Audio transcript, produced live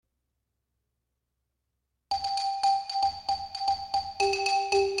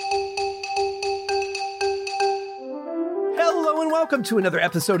Welcome to another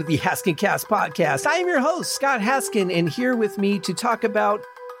episode of the Haskin Cast podcast. I am your host, Scott Haskin, and here with me to talk about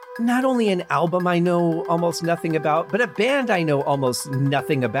not only an album I know almost nothing about, but a band I know almost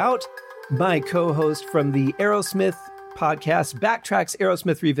nothing about. My co-host from the Aerosmith podcast, Backtrack's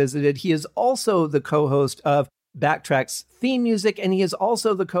Aerosmith Revisited. He is also the co-host of Backtrack's theme music, and he is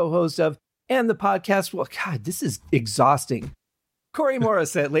also the co-host of And the Podcast. Well, God, this is exhausting. Corey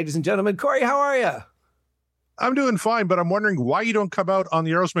Morrisette, ladies and gentlemen. Corey, how are you? I'm doing fine, but I'm wondering why you don't come out on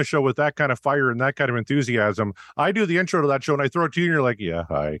the Aerosmith show with that kind of fire and that kind of enthusiasm. I do the intro to that show and I throw it to you and you're like, yeah,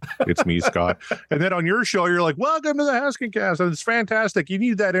 hi, it's me, Scott. And then on your show, you're like, welcome to the Haskin Cast. And it's fantastic. You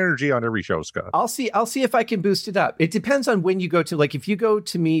need that energy on every show, Scott. I'll see if I can boost it up. It depends on when you go to, like, if you go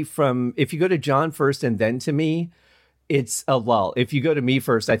to John first and then to me, it's a lull. If you go to me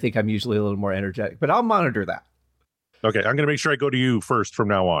first, I think I'm usually a little more energetic, but I'll monitor that. Okay. I'm going to make sure I go to you first from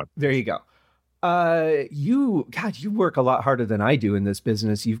now on. There you go. You work a lot harder than I do in this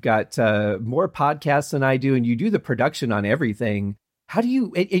business. You've got more podcasts than I do, and you do the production on everything. And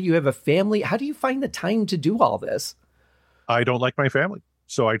you have a family. How do you find the time to do all this? I don't like my family,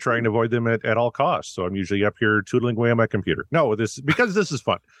 so I try and avoid them at all costs. So I'm usually up here tootling away on my computer. No, because this is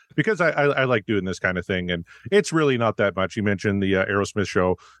fun, because I like doing this kind of thing. And it's really not that much. You mentioned the Aerosmith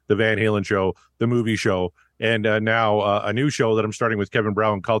show, the Van Halen show, the movie show. And now a new show that I'm starting with Kevin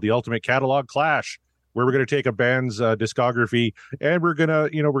Brown called The Ultimate Catalog Clash, where we're going to take a band's discography and we're going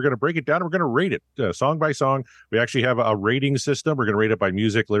to break it down. And we're going to rate it song by song. We actually have a rating system. We're going to rate it by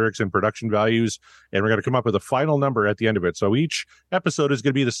music, lyrics, and production values. And we're going to come up with a final number at the end of it. So each episode is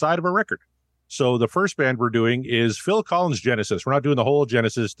going to be the side of a record. So the first band we're doing is Phil Collins' Genesis. We're not doing the whole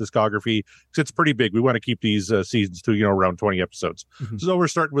Genesis discography because it's pretty big. We want to keep these seasons to, around 20 episodes. Mm-hmm. So we're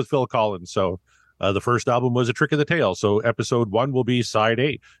starting with Phil Collins. So the first album was A Trick of the Tail. So episode 1 will be side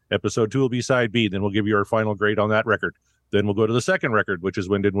A. Episode 2 will be side B. Then we'll give you our final grade on that record. Then we'll go to the second record, which is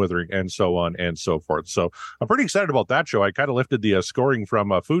Wind and Withering, and so on and so forth. So I'm pretty excited about that show. I kind of lifted the scoring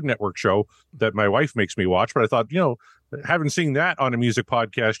from a Food Network show that my wife makes me watch, but I thought, haven't seen that on a music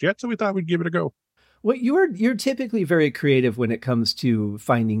podcast yet, so we thought we'd give it a go. Well, you're typically very creative when it comes to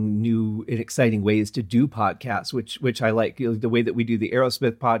finding new and exciting ways to do podcasts, which I like. The way that we do the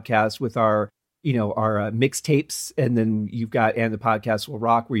Aerosmith podcast with our mixtapes, and then you've got And the Podcast Will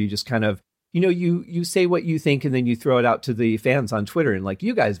Rock, where you just kind of, you say what you think, and then you throw it out to the fans on Twitter, and like,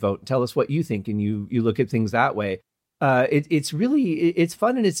 you guys vote, tell us what you think, and you look at things that way. It's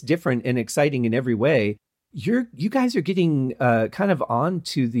fun and it's different and exciting in every way. You guys are getting kind of on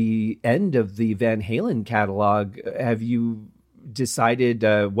to the end of the Van Halen catalog. Have you decided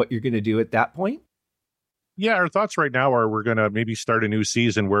what you're going to do at that point? Yeah, our thoughts right now are we're going to maybe start a new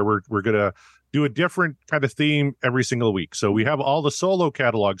season where we're going to do a different kind of theme every single week. So we have all the solo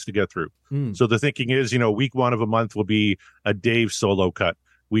catalogs to get through. So the thinking is, week 1 of a month will be a Dave solo cut.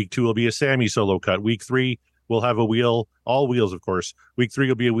 Week 2 will be a Sammy solo cut. Week 3, we'll have a wheel, all wheels, of course. Week 3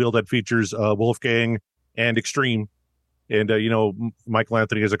 will be a wheel that features Wolfgang and Extreme. And, Michael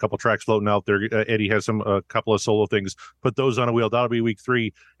Anthony has a couple tracks floating out there. Eddie has a couple of solo things. Put those on a wheel. That'll be week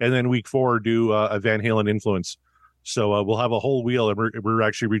 3. And then week 4, do a Van Halen influence. So we'll have a whole wheel, and we're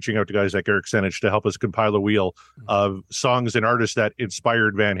actually reaching out to guys like Eric Senich to help us compile a wheel of songs and artists that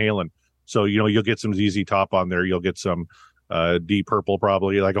inspired Van Halen. So, you'll get some ZZ Top on there. You'll get some Deep Purple,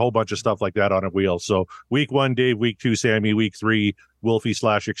 probably, like a whole bunch of stuff like that on a wheel. So week 1, Dave, week 2, Sammy, week 3,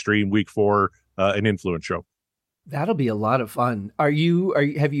 Wolfie/Extreme, week 4, an influence show. That'll be a lot of fun. Have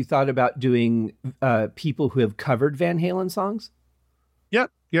you thought about doing people who have covered Van Halen songs? Yeah,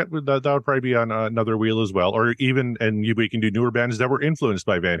 that would probably be on another wheel as well. Or even, we can do newer bands that were influenced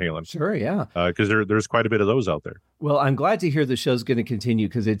by Van Halen. Sure, yeah. Because there's quite a bit of those out there. Well, I'm glad to hear the show's going to continue,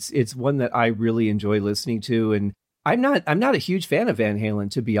 because it's one that I really enjoy listening to. And I'm not a huge fan of Van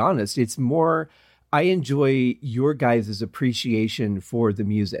Halen, to be honest. It's more, I enjoy your guys' appreciation for the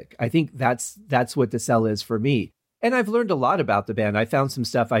music. I think that's what the sell is for me. And I've learned a lot about the band. I found some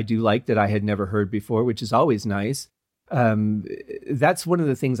stuff I do like that I had never heard before, which is always nice. That's one of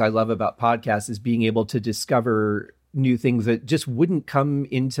the things I love about podcasts, is being able to discover new things that just wouldn't come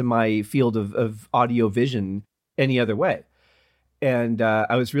into my field of audio vision any other way. And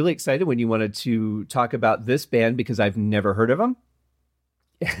I was really excited when you wanted to talk about this band, because I've never heard of them.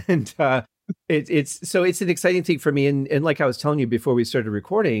 And it's an exciting thing for me. And like I was telling you before we started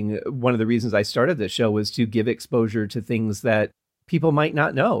recording, one of the reasons I started this show was to give exposure to things that people might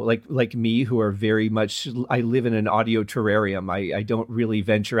not know, like me, who are very much, I live in an audio terrarium. I don't really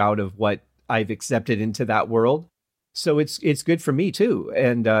venture out of what I've accepted into that world. So it's good for me too.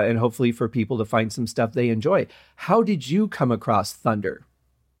 And hopefully for people to find some stuff they enjoy. How did you come across Thunder?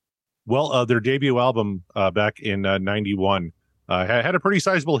 Well, their debut album back in 91 had a pretty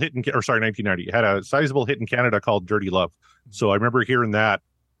sizable hit in, or sorry, 1990, had a sizable hit in Canada called Dirty Love. So I remember hearing that.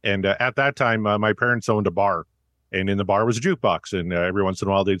 And at that time, my parents owned a bar, and in the bar was a jukebox. And every once in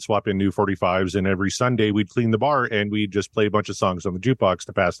a while, they'd swap in new 45s. And every Sunday, we'd clean the bar and we'd just play a bunch of songs on the jukebox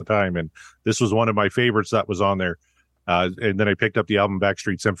to pass the time. And this was one of my favorites that was on there. And then I picked up the album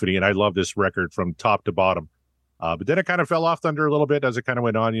Backstreet Symphony, and I love this record from top to bottom. But then it kind of fell off Thunder a little bit as it kind of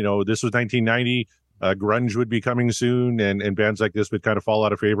went on. You know, this was 1990. Grunge would be coming soon, and bands like this would kind of fall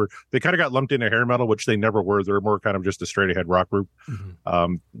out of favor. They kind of got lumped into hair metal, which they never were. They were more kind of just a straight ahead rock group.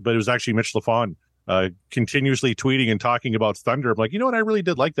 Mm-hmm. But it was actually Mitch Lafon continuously tweeting and talking about Thunder. I'm like, you know what? I really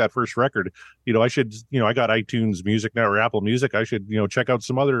did like that first record. You know, I should, you know, I got iTunes Music now or Apple Music. I should, you know, check out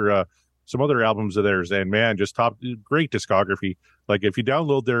some other albums of theirs. And man, just great discography. Like if you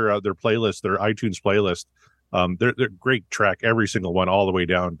download their playlist, their iTunes playlist, they're great track, every single one all the way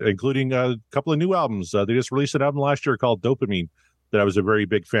down, including a couple of new albums. They just released an album last year called Dopamine that I was a very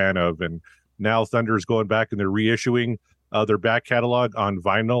big fan of. And now Thunder is going back and they're reissuing their back catalog on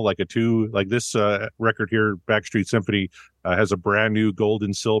vinyl, like this record here, Backstreet Symphony, has a brand new gold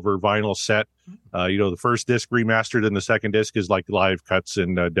and silver vinyl set. You know, the first disc remastered and the second disc is like live cuts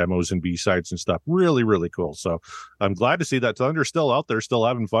and demos and B-sides and stuff. Really, really cool. So I'm glad to see that Thunder's still out there, still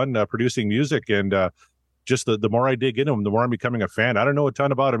having fun producing music. And just the more I dig into him, the more I'm becoming a fan. I don't know a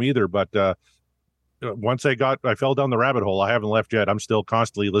ton about him either, but once I fell down the rabbit hole. I haven't left yet. I'm still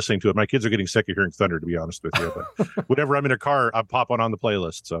constantly listening to it. My kids are getting sick of hearing Thunder, to be honest with you. But whenever I'm in a car, I pop one on the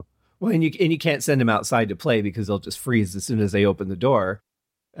playlist. So well, and you can't send them outside to play because they'll just freeze as soon as they open the door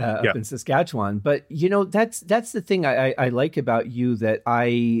up in Saskatchewan. But you know, that's the thing I like about you that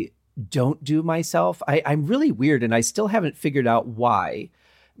I don't do myself. I'm really weird, and I still haven't figured out why.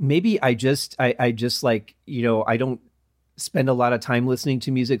 Maybe I just like, you know, I don't spend a lot of time listening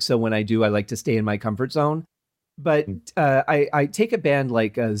to music. So when I do, I like to stay in my comfort zone. But I take a band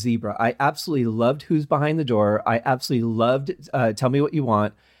like Zebra. I absolutely loved Who's Behind the Door. I absolutely loved Tell Me What You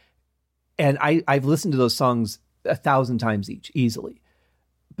Want. And I've listened to those songs 1,000 times each, easily.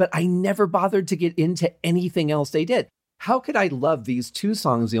 But I never bothered to get into anything else they did. How could I love these two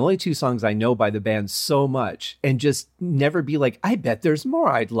songs, the only two songs I know by the band, so much, and just never be like, I bet there's more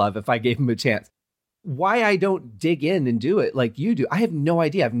I'd love if I gave them a chance? Why I don't dig in and do it like you do, I have no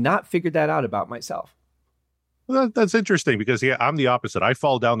idea. I've not figured that out about myself. Well, that's interesting because I'm the opposite. I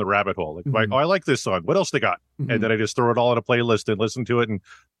fall down the rabbit hole. Like, I like this song. What else they got? Mm-hmm. And then I just throw it all in a playlist and listen to it. And,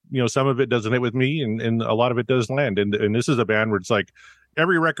 you know, some of it doesn't hit with me and a lot of it does land. And this is a band where it's like,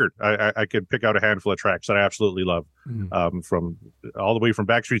 every record, I could pick out a handful of tracks that I absolutely love, from all the way from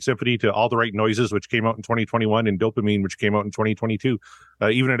Backstreet Symphony to All the Right Noises, which came out in 2021, and Dopamine, which came out in 2022.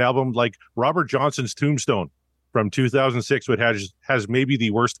 Even an album like Robert Johnson's Tombstone from 2006, which has maybe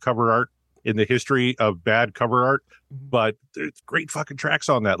the worst cover art in the history of bad cover art, but there's great fucking tracks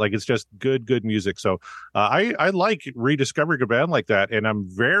on that. Like, it's just good music. So I like rediscovering a band like that, and I'm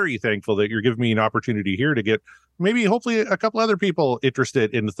very thankful that you're giving me an opportunity here to get maybe hopefully a couple other people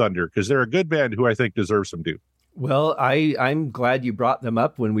interested in the Thunder, because they're a good band who I think deserves some due. Well, I'm glad you brought them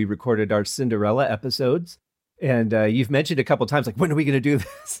up when we recorded our Cinderella episodes. And you've mentioned a couple of times, like, when are we going to do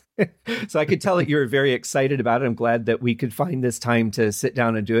this? So I could tell that you're very excited about it. I'm glad that we could find this time to sit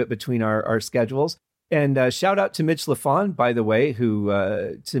down and do it between our schedules. And shout out to Mitch Lafon, by the way, who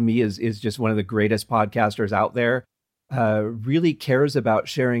to me is just one of the greatest podcasters out there. Really cares about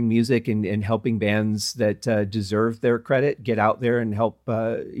sharing music and helping bands that deserve their credit get out there and help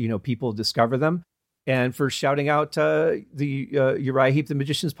people discover them. And for shouting out the Uriah Heep the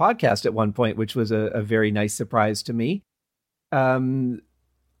Magician's podcast at one point, which was a very nice surprise to me. To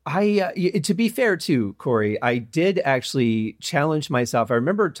be fair too, Corey, I did actually challenge myself. I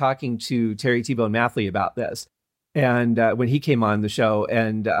remember talking to Terry T-Bone Mathley about this, and when he came on the show,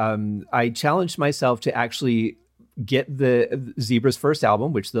 and I challenged myself to actually get the Zebra's first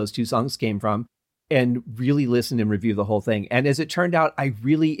album, which those two songs came from, and really listen and review the whole thing. And as it turned out, I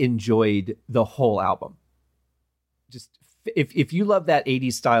really enjoyed the whole album. Just if you love that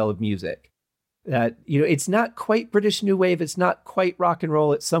 80s style of music, that, you know, it's not quite British New Wave, it's not quite rock and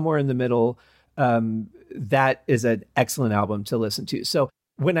roll, it's somewhere in the middle. That is an excellent album to listen to. So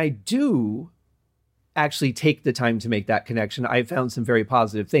when I do actually take the time to make that connection, I found some very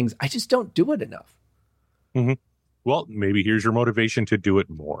positive things. I just don't do it enough. Mm-hmm. Well, maybe here's your motivation to do it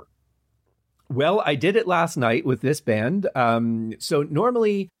more. Well, I did it last night with this band. So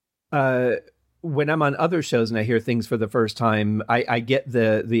normally when I'm on other shows and I hear things for the first time, I get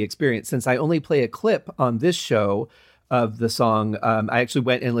the experience. Since I only play a clip on this show of the song, I actually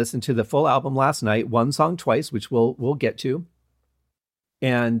went and listened to the full album last night, one song twice, which we'll get to.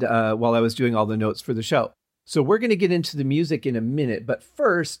 And while I was doing all the notes for the show. So we're going to get into the music in a minute, but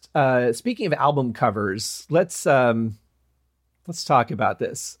first, speaking of album covers, let's talk about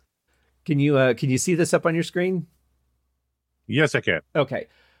this. Can you see this up on your screen? Yes, I can. Okay.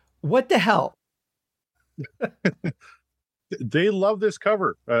 What the hell? They love this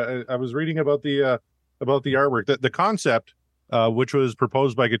cover. I was reading about the artwork. The concept, which was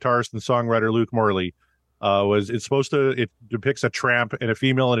proposed by guitarist and songwriter Luke Morley, it depicts a tramp and a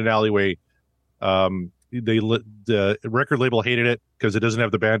female in an alleyway. The record label hated it because it doesn't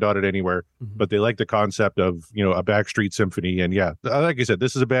have the band on it anywhere, but they like the concept of, a Backstreet Symphony. And yeah, like I said,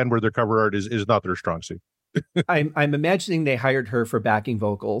 this is a band where their cover art is not their strong suit. I'm imagining they hired her for backing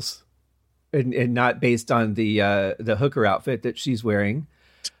vocals and not based on the hooker outfit that she's wearing.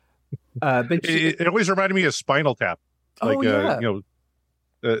 But it always reminded me of Spinal Tap. A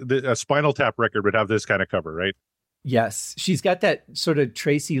Spinal Tap record would have this kind of cover, right? Yes, she's got that sort of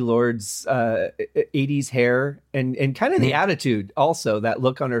Tracy Lords 80s hair and kind of the attitude, also that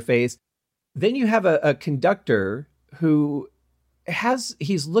look on her face. Then you have a conductor who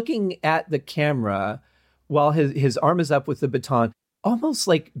he's looking at the camera while his arm is up with the baton, almost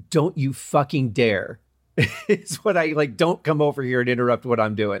like, don't you fucking dare. It's what I like, don't come over here and interrupt what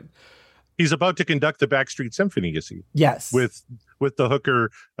I'm doing. He's about to conduct the Backstreet Symphony, you see. Yes. With the hooker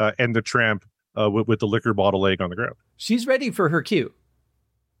and the tramp with the liquor bottle laying on the ground. She's ready for her cue.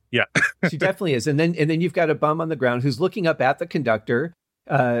 Yeah. She definitely is. And then you've got a bum on the ground who's looking up at the conductor,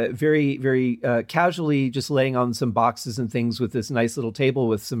 very, very casually just laying on some boxes and things with this nice little table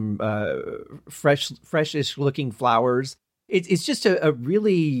with some freshish looking flowers. It's just a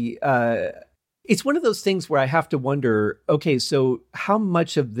really... it's one of those things where I have to wonder, okay, so how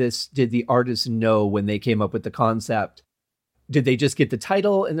much of this did the artists know when they came up with the concept? Did they just get the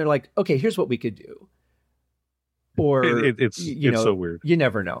title and they're like, okay, here's what we could do? Or it's so weird. You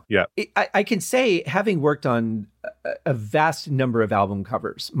never know. Yeah. I can say, having worked on a vast number of album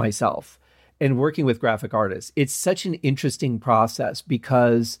covers myself and working with graphic artists, it's such an interesting process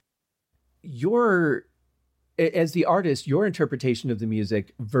because as the artist, your interpretation of the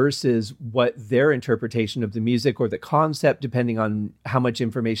music versus what their interpretation of the music or the concept, depending on how much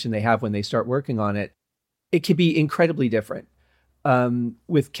information they have when they start working on it, it can be incredibly different.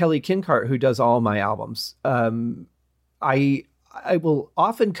 With Kelly Kincart, who does all my albums, I will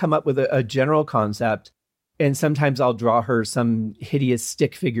often come up with a general concept, and sometimes I'll draw her some hideous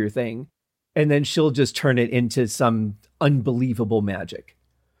stick figure thing, and then she'll just turn it into some unbelievable magic.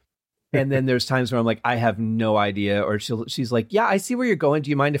 And then there's times where I'm like, I have no idea. Or she's like, yeah, I see where you're going. Do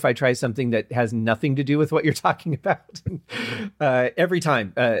you mind if I try something that has nothing to do with what you're talking about? Every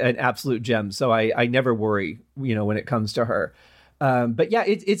time, an absolute gem. So I never worry, when it comes to her. But yeah,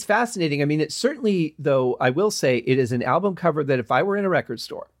 it's fascinating. I mean, it's certainly, though, I will say it is an album cover that if I were in a record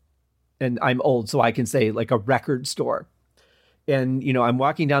store, and I'm old, so I can say like a record store, and, I'm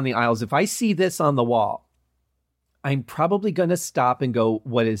walking down the aisles, if I see this on the wall, I'm probably going to stop and go,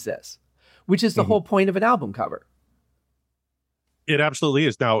 what is this? Which is the whole point of an album cover. It absolutely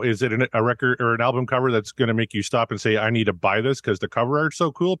is. Now, is it a record or an album cover that's going to make you stop and say, I need to buy this because the cover art's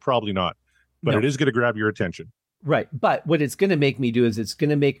so cool? Probably not. But It is going to grab your attention. Right. But what it's going to make me do is it's going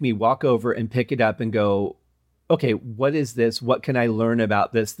to make me walk over and pick it up and go, okay, what is this? What can I learn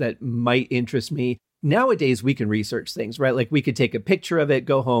about this that might interest me? Nowadays, we can research things, right? Like we could take a picture of it,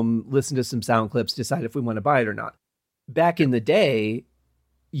 go home, listen to some sound clips, decide if we want to buy it or not. Back in the day,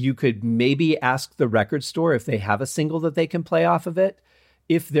 you could maybe ask the record store if they have a single that they can play off of it.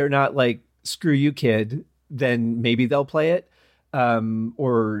 If they're not like, screw you, kid, then maybe they'll play it.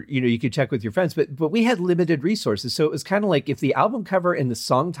 Or, you could check with your friends, but we had limited resources. So it was kind of like if the album cover and the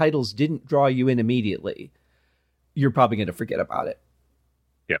song titles didn't draw you in immediately, you're probably going to forget about it.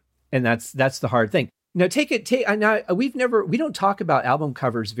 Yeah. And that's the hard thing. Now we don't talk about album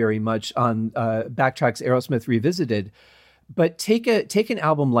covers very much on Backtrack's Aerosmith Revisited, but take an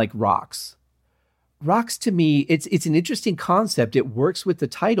album like Rocks. Rocks, to me, it's an interesting concept. It works with the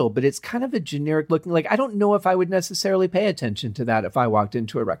title, but it's kind of a generic looking, like, I don't know if I would necessarily pay attention to that if I walked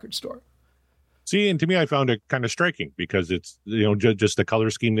into a record store. See, and to me, I found it kind of striking because it's, just the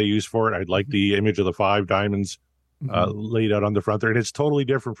color scheme they use for it. I like the image of the 5 diamonds laid out on the front there. And it's totally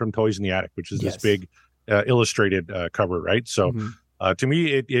different from Toys in the Attic, which is this big illustrated cover, right? So to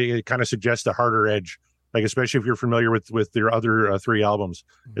me, it kind of suggests a harder edge. Like, especially if you're familiar with their other 3 albums,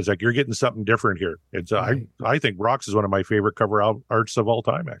 it's like you're getting something different here. It's right. I think Rocks is one of my favorite cover arts of all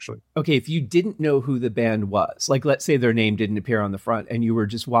time, actually. Okay, if you didn't know who the band was, like let's say their name didn't appear on the front and you were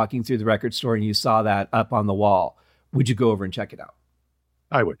just walking through the record store and you saw that up on the wall, would you go over and check it out?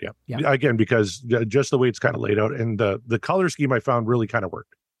 I would, yeah. Again, because just the way it's kind of laid out and the color scheme I found really kind of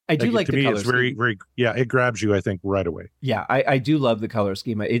worked. I do like to the me, color it's very, scheme. very, yeah, it grabs you, I think, right away. Yeah, I do love the color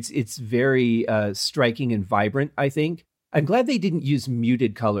schema. It's very striking and vibrant, I think. I'm glad they didn't use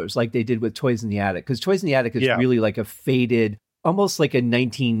muted colors like they did with Toys in the Attic, because Toys in the Attic is Yeah. really like a faded, almost like a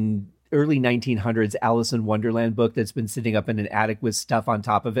early 1900s Alice in Wonderland book that's been sitting up in an attic with stuff on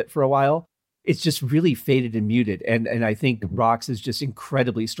top of it for a while. It's just really faded and muted. And I think Rocks is just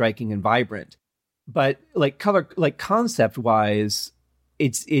incredibly striking and vibrant. But like color, like concept wise,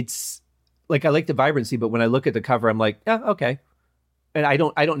 it's like, I like the vibrancy, but when I look at the cover, I'm like, yeah, okay. And I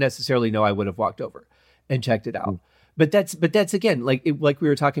don't necessarily know I would have walked over and checked it out. But that's again, like we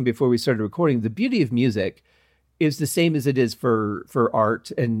were talking before we started recording, the beauty of music is the same as it is for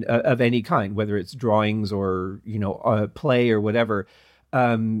art and of any kind, whether it's drawings or, play or whatever.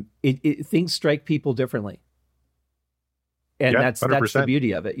 Things strike people differently. And Yeah, that's 100%. the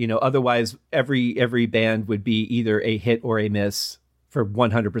beauty of it. Otherwise every band would be either a hit or a miss for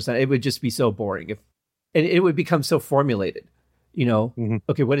 100%. It would just be so boring and it would become so formulated,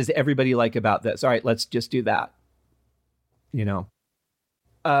 Okay, what does everybody like about this? All right, let's just do that.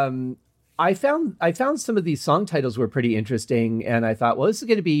 I found some of these song titles were pretty interesting, and I thought, well, this is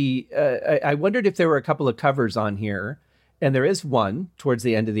going to be. I wondered if there were a couple of covers on here, and there is one towards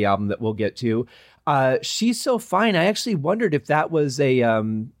the end of the album that we'll get to. She's So Fine. I actually wondered if that was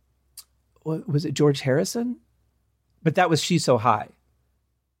was it George Harrison? But that was She's So High.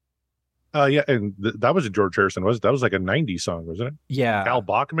 Yeah, and that was a George Harrison. That was like a '90s song, wasn't it? Yeah, Al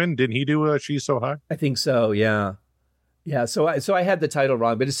Bachman, didn't he do She's So High? I think so. Yeah. Yeah, so I had the title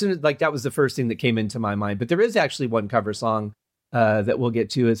wrong, but as soon as that was the first thing that came into my mind. But there is actually one cover song that we'll get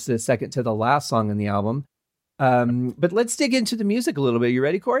to. It's the second to the last song in the album. But let's dig into the music a little bit. You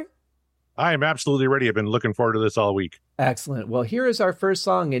ready, Corey? I am absolutely ready. I've been looking forward to this all week. Excellent. Well, here is our first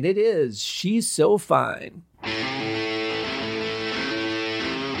song, and it is She's So Fine.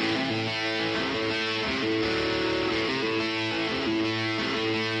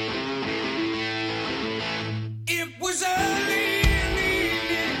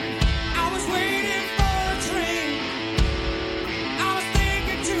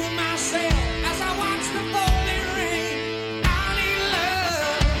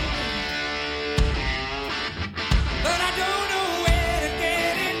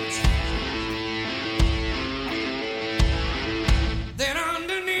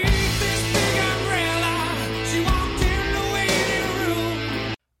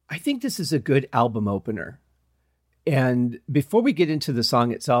 I think this is a good album opener. And before we get into the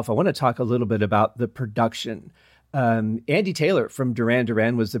song itself, I want to talk a little bit about the production. Andy Taylor from Duran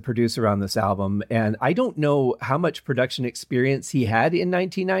Duran was the producer on this album. And I don't know how much production experience he had in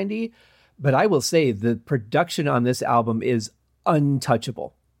 1990, but I will say the production on this album is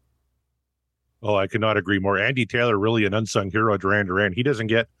untouchable. Oh, I could not agree more. Andy Taylor, really an unsung hero of Duran Duran. He doesn't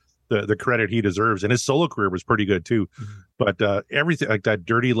get the credit he deserves. And his solo career was pretty good too. Mm-hmm. But everything, like that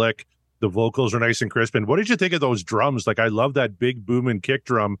dirty lick, the vocals are nice and crisp. And what did you think of those drums? Like, I love that big boom and kick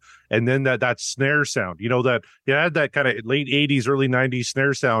drum. And then that snare sound, that it had that kind of late 80s, early 90s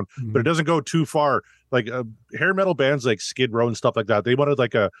snare sound, mm-hmm. but it doesn't go too far. Like hair metal bands like Skid Row and stuff like that, they wanted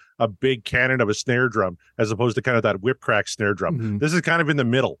like a big cannon of a snare drum as opposed to kind of that whip crack snare drum. Mm-hmm. This is kind of in the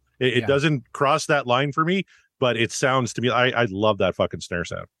middle. It doesn't cross that line for me, but it sounds to me, I love that fucking snare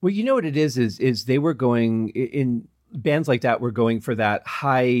sound. Well, you know what it is they were going in bands like that were going for that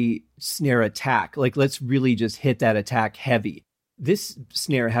high snare attack. Like, let's really just hit that attack heavy. This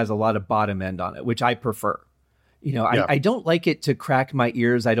snare has a lot of bottom end on it, which I prefer. I don't like it to crack my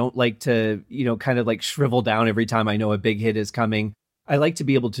ears. I don't like to, kind of like shrivel down every time I know a big hit is coming. I like to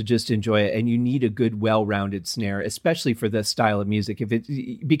be able to just enjoy it. And you need a good, well-rounded snare, especially for this style of music.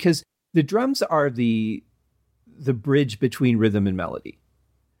 Because the drums are the bridge between rhythm and melody.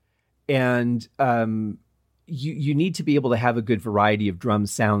 And you need to be able to have a good variety of drum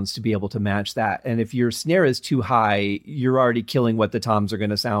sounds to be able to match that. And if your snare is too high, you're already killing what the toms are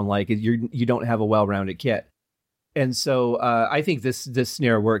going to sound like. You don't have a well-rounded kit. And so I think this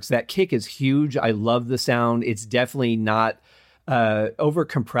snare works. That kick is huge. I love the sound. It's definitely not over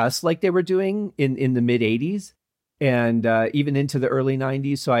compressed like they were doing in the mid 80s and even into the early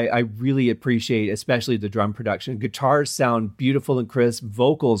 90s. So I really appreciate, especially the drum production. Guitars sound beautiful and crisp.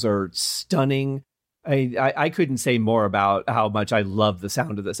 Vocals are stunning. I couldn't say more about how much I love the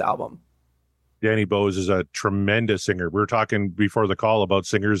sound of this album. Danny Bowes is a tremendous singer. We were talking before the call about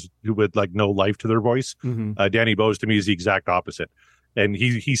singers who with like no life to their voice. Mm-hmm. Danny Bowes to me is the exact opposite. And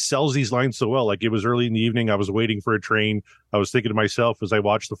he sells these lines so well. Like, it was early in the evening. I was waiting for a train. I was thinking to myself as I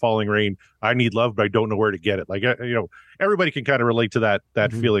watched the falling rain, I need love, but I don't know where to get it. Like, everybody can kind of relate to that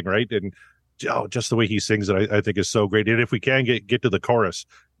mm-hmm. feeling, right? And just the way he sings it, I think is so great. And if we can get to the chorus,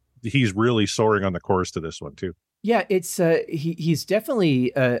 he's really soaring on the chorus to this one too. Yeah, it's he's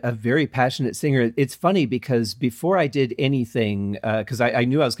definitely a very passionate singer. It's funny because before I did anything, because I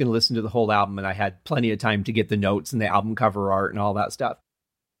knew I was going to listen to the whole album, and I had plenty of time to get the notes and the album cover art and all that stuff.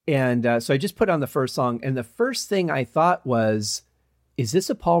 And so I just put on the first song, and the first thing I thought was, is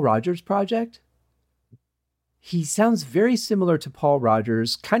this a Paul Rodgers project? He sounds very similar to Paul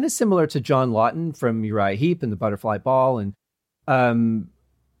Rodgers, kind of similar to John Lawton from Uriah Heep and the Butterfly Ball. And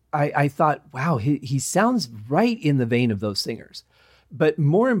I thought, wow, he sounds right in the vein of those singers. But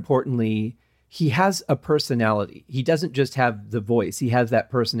more importantly, he has a personality. He doesn't just have the voice. He has that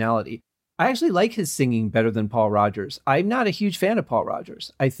personality. I actually like his singing better than Paul Rodgers. I'm not a huge fan of Paul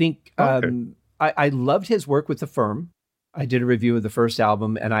Rodgers. I think I loved his work with The Firm. I did a review of the first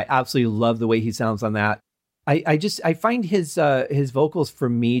album, and I absolutely love the way he sounds on that. I find his vocals for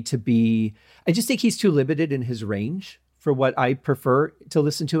me to be, I just think he's too limited in his range for what I prefer to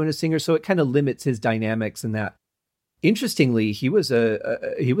listen to in a singer. So it kind of limits his dynamics in that. Interestingly, he was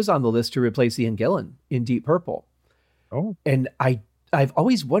on the list to replace Ian Gillan in Deep Purple. Oh, and I've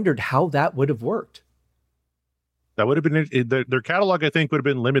always wondered how that would have worked. That would have been their catalog. I think would have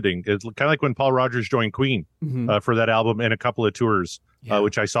been limiting. It's kind of like when Paul Rodgers joined Queen for that album and a couple of tours,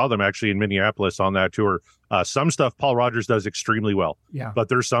 which I saw them actually in Minneapolis on that tour. Some stuff Paul Rodgers does extremely well, but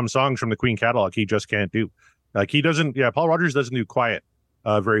there's some songs from the Queen catalog he just can't do. Like he doesn't. Yeah, Paul Rodgers doesn't do quiet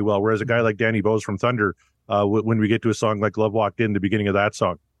very well. Whereas a guy like Danny Bowes from Thunder, when we get to a song like Love Walked In, the beginning of that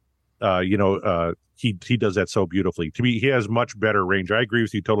song, he does that so beautifully. To me, he has much better range. I agree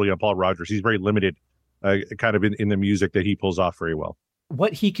with you totally on Paul Rodgers. He's very limited. Kind of in the music that he pulls off very well.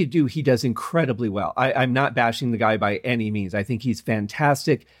 What he could do, he does incredibly well. I'm not bashing the guy by any means. I think he's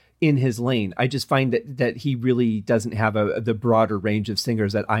fantastic in his lane. I just find that he really doesn't have the broader range of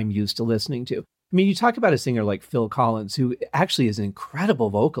singers that I'm used to listening to. I mean, you talk about a singer like Phil Collins, who actually is an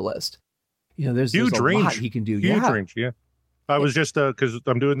incredible vocalist. There's a lot he can do. Huge range, yeah. I was just, because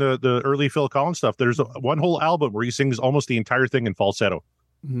I'm doing the early Phil Collins stuff, there's one whole album where he sings almost the entire thing in falsetto.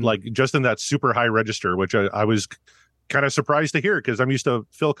 Like just in that super high register, which I was kind of surprised to hear because I'm used to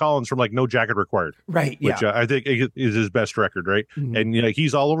Phil Collins from like No Jacket Required, right? Which I think is his best record, right? And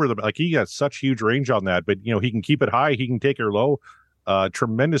he's all over like he got such huge range on that, but he can keep it high, he can take it low,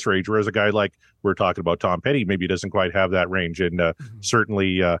 tremendous range. Whereas a guy like we're talking about Tom Petty maybe doesn't quite have that range, and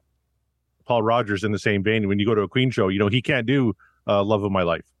certainly Paul Rodgers in the same vein. When you go to a Queen show, he can't do Love of My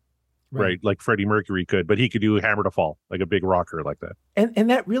Life. Right, like Freddie Mercury could, but he could do Hammer to Fall, like a big rocker like that. And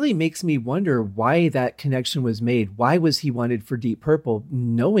that really makes me wonder why that connection was made. Why was he wanted for Deep Purple,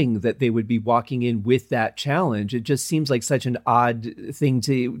 knowing that they would be walking in with that challenge? It just seems like such an odd thing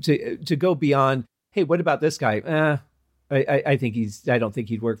to go beyond. Hey, what about this guy? I don't think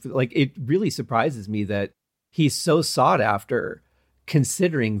he'd work for. Like, it really surprises me that he's so sought after,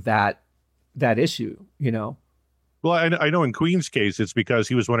 considering that issue. Well, I know in Queen's case, it's because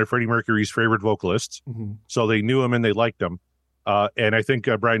he was one of Freddie Mercury's favorite vocalists. So they knew him and they liked him. And I think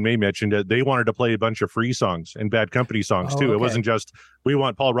Brian May mentioned that they wanted to play a bunch of Free songs and Bad Company songs, too. Okay. It wasn't just, we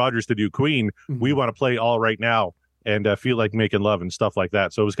want Paul Rodgers to do Queen. We want to play All Right Now and Feel Like Making Love and stuff like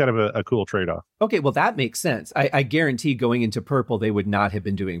that. So it was kind of a cool trade-off. Okay, well, that makes sense. I guarantee going into Purple, they would not have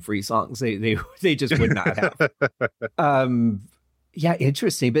been doing Free songs. They just would not have. Yeah,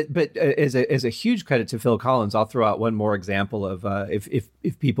 interesting. But as a huge credit to Phil Collins, I'll throw out one more example of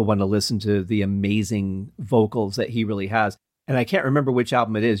if people want to listen to the amazing vocals that he really has. And I can't remember which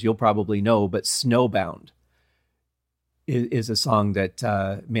album it is. You'll probably know, but Snowbound is a song that,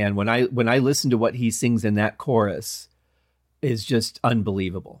 man, when I listen to what he sings in that chorus, is just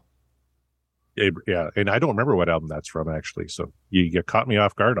unbelievable. Yeah, and I don't remember what album that's from, actually. So you caught me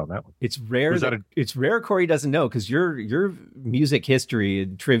off guard on that one. It's rare. It's rare Corey doesn't know, because your music history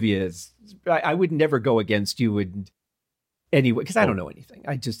and trivia is. I would never go against you in any way, because I don't know anything.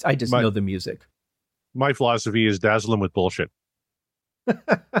 I just know the music. My philosophy is dazzle them with bullshit.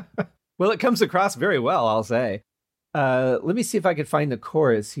 Well, it comes across very well, I'll say. Let me see if I can find the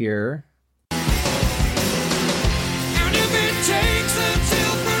chorus here.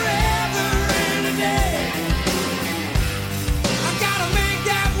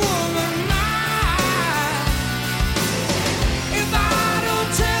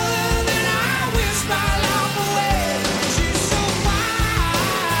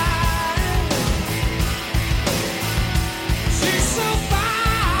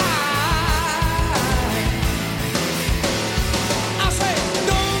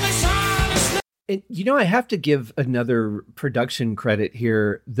 And, I have to give another production credit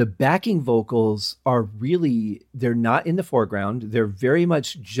here. The backing vocals are they're not in the foreground. They're very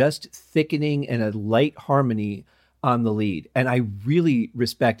much just thickening and a light harmony on the lead. And I really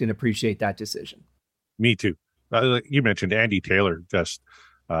respect and appreciate that decision. Me too. You mentioned Andy Taylor. Just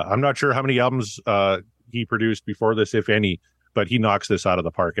I'm not sure how many albums he produced before this, if any, but he knocks this out of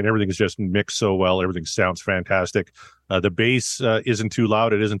the park, and everything's just mixed so well. Everything sounds fantastic. The bass isn't too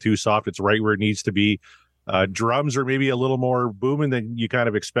loud. It isn't too soft. It's right where it needs to be. Drums are maybe a little more booming than you kind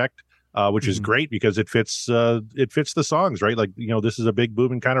of expect, which is great because it fits the songs, right? Like, this is a big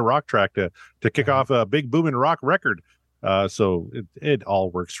booming kind of rock track to kick off a big booming rock record. So it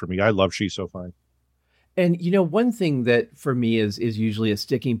all works for me. I love She's So Fine. And, one thing that for me is usually a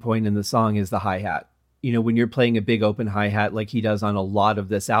sticking point in the song is the hi-hat. When you're playing a big open hi-hat like he does on a lot of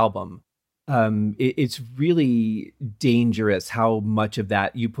this album, it's really dangerous how much of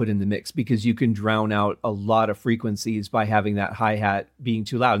that you put in the mix, because you can drown out a lot of frequencies by having that hi-hat being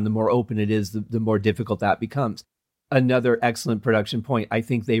too loud. And the more open it is, the more difficult that becomes. Another excellent production point. I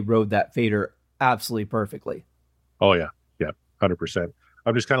think they rode that fader absolutely perfectly. Oh, yeah. Yeah, 100%.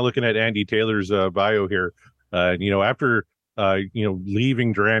 I'm just kind of looking at Andy Taylor's bio here. After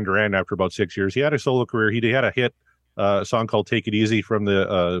leaving Duran Duran after about 6 years, he had a solo career. He had a hit song called "Take It Easy" from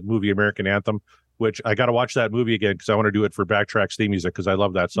the movie American Anthem, which I got to watch that movie again because I want to do it for Backtrack's theme music because I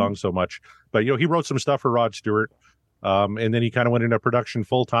love that song so much. But he wrote some stuff for Rod Stewart, and then he kind of went into production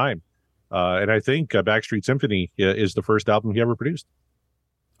full time. And I think Backstreet Symphony is the first album he ever produced.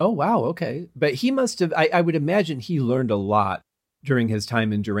 Oh wow, okay. But he must have. I would imagine he learned a lot during his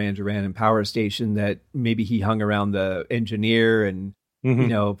time in Duran Duran and Power Station, that maybe he hung around the engineer and,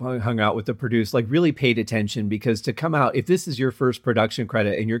 hung out with the producer, like really paid attention, because to come out, if this is your first production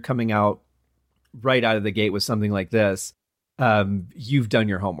credit and you're coming out right out of the gate with something like this, you've done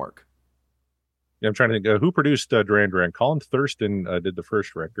your homework. Yeah, I'm trying to think who produced Duran Duran. Colin Thurston did the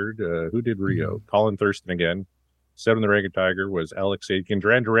first record. Who did Rio? Colin Thurston again. Seven and the Ragged Tiger was Alex Aitken.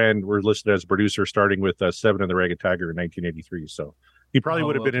 Duran Duran were listed as a producer starting with Seven and the Ragged Tiger in 1983. So he probably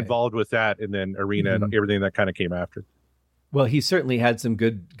would have been involved with that, and then Arena and everything that kind of came after. Well, he certainly had some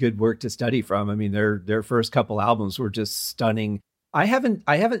good work to study from. I mean, their first couple albums were just stunning. I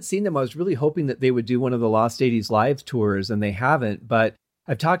haven't seen them. I was really hoping that they would do one of the Lost 80s live tours, and they haven't. But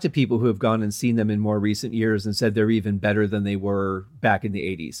I've talked to people who have gone and seen them in more recent years and said they're even better than they were back in the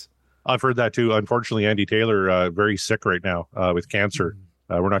 80s. I've heard that too. Unfortunately, Andy Taylor, very sick right now with cancer.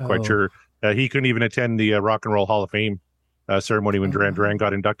 We're not quite sure. He couldn't even attend the Rock and Roll Hall of Fame ceremony when Duran Duran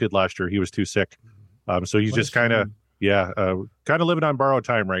got inducted last year. He was too sick. So he's just kind of living on borrowed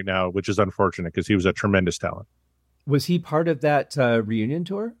time right now, which is unfortunate because he was a tremendous talent. Was he part of that reunion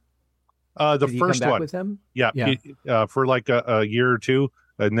tour? The first one. With them? Yeah. He, for like a year or two,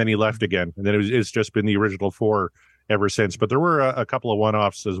 and then he left again. And then it's just been the original four ever since. But there were a couple of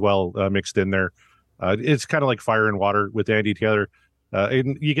one-offs as well mixed in there. It's kind of like fire and water with Andy Taylor.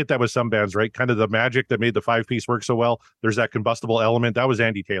 And you get that with some bands, right? Kind of the magic that made the five-piece work so well. There's that combustible element. That was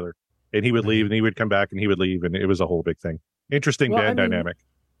Andy Taylor. And he would leave and he would come back and he would leave. And it was a whole big thing. Interesting band dynamic.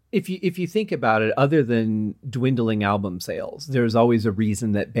 If you think about it, other than dwindling album sales, there's always a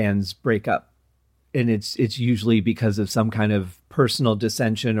reason that bands break up. And it's usually because of some kind of personal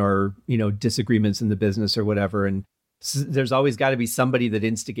dissension or, disagreements in the business or whatever. And there's always got to be somebody that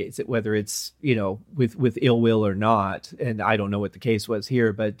instigates it, whether it's, with ill will or not. And I don't know what the case was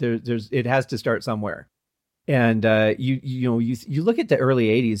here, but it has to start somewhere. And you look at the early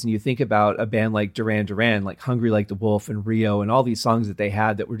 80s and you think about a band like Duran Duran, like Hungry Like the Wolf and Rio and all these songs that they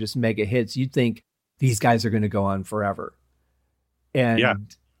had that were just mega hits. You'd think these guys are going to go on forever. And,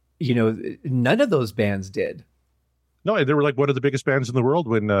 none of those bands did. No, they were like one of the biggest bands in the world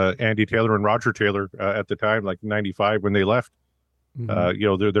when Andy Taylor and Roger Taylor at the time, like 95 when they left,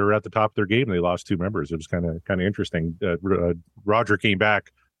 they're at the top of their game. They lost two members. It was kind of interesting. Roger came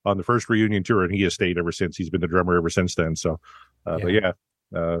back on the first reunion tour and he has stayed ever since. He's been the drummer ever since then. So,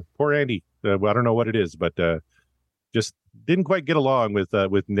 poor Andy. I don't know what it is, but just didn't quite get along with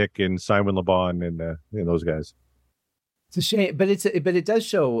Nick and Simon Le Bon and those guys. It's a shame, but it does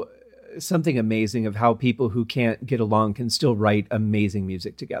show something amazing of how people who can't get along can still write amazing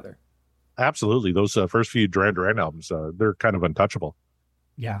music together. Absolutely. Those first few Duran Duran albums, they're kind of untouchable.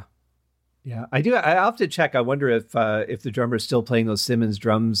 Yeah. Yeah, I'll have to check. I wonder if the drummer is still playing those Simmons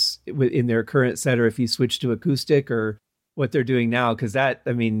drums in their current set, or if he switched to acoustic, or what they're doing now. Because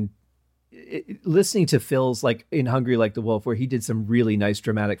listening to fills like in Hungry Like the Wolf, where he did some really nice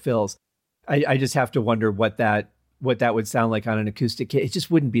dramatic fills, I just have to wonder what that would sound like on an acoustic kit. It just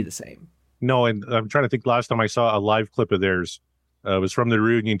wouldn't be the same. No, and I'm trying to think. Last time I saw a live clip of theirs was from the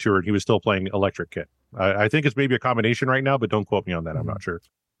reunion tour, and he was still playing electric kit. I think it's maybe a combination right now, but don't quote me on that. I'm not sure.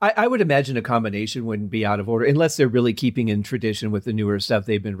 I would imagine a combination wouldn't be out of order unless they're really keeping in tradition with the newer stuff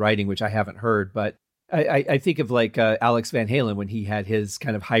they've been writing, which I haven't heard. But I think of like Alex Van Halen when he had his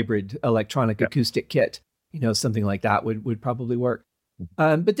kind of hybrid electronic acoustic kit. Something like that would probably work.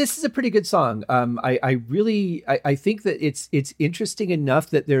 But this is a pretty good song. I think that it's interesting enough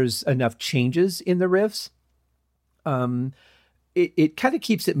that there's enough changes in the riffs. It kind of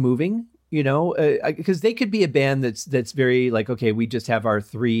keeps it moving, because they could be a band that's very like, okay, we just have our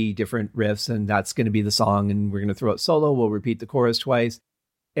 3 different riffs and that's going to be the song and we're going to throw it solo. We'll repeat the chorus twice.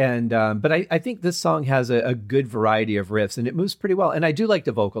 And but I think this song has a good variety of riffs and it moves pretty well. And I do like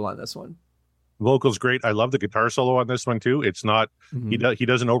the vocal on this one. Vocal's great. I love the guitar solo on this one too. It's not he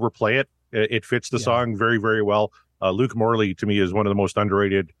doesn't overplay it. It fits the song very, very well. Luke Morley to me is one of the most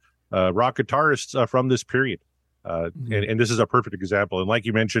underrated rock guitarists from this period. And this is a perfect example. And like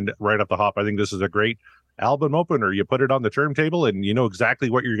you mentioned right off the hop, I think this is a great album opener. You put it on the turntable and you know exactly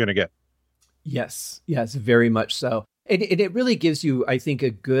what you're going to get. Yes, very much so. And it really gives you, I think, a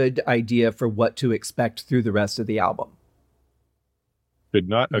good idea for what to expect through the rest of the album. Could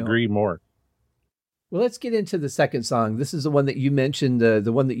not agree more. Well, let's get into the second song. This is the one that you mentioned,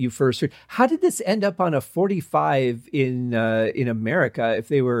 the one that you first heard. How did this end up on a 45 in America? If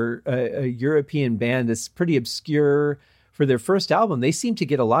they were a European band, it's pretty obscure for their first album. They seem to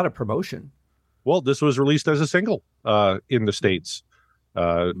get a lot of promotion. Well, this was released as a single in the States.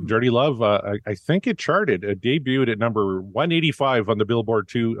 Dirty Love, I think it charted. It debuted at number 185 on the Billboard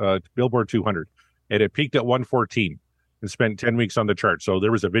 200, and it peaked at 114. And spent 10 weeks on the chart. So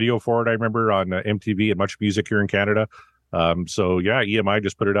there was a video for it, I remember, on MTV and Much Music here in Canada. So yeah, EMI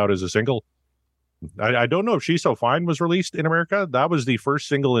just put it out as a single. I don't know if She's So Fine was released in America. That was the first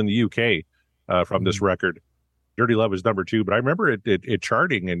single in the UK from this record. Dirty Love is number 2, but I remember it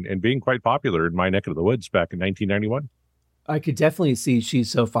charting and being quite popular in my neck of the woods back in 1991. I could definitely see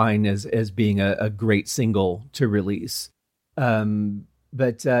She's So Fine as being a great single to release.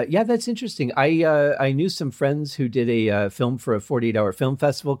 But yeah, that's interesting. I knew some friends who did a film for a 48-hour film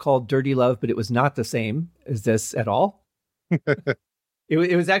festival called Dirty Love, but it was not the same as this at all.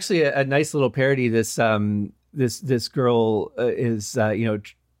 It was actually a nice little parody. This girl is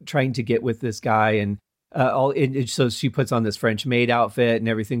trying to get with this guy, and so she puts on this French maid outfit and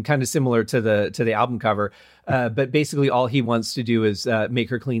everything, kind of similar to the album cover. But basically, all he wants to do is make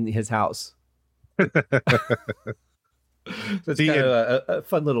her clean his house. So it's kind of a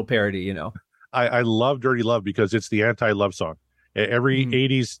fun little parody, I love Dirty Love because it's the anti-love song. Every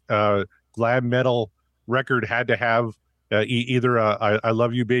 80s glam metal record had to have either a I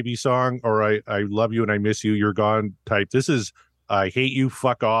love you baby song or I love you and I miss you, you're gone type. This is I hate you,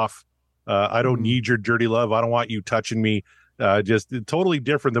 fuck off. I don't need your dirty love. I don't want you touching me. Just totally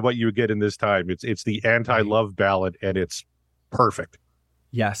different than what you would get in this time. It's the anti-love ballad and it's perfect.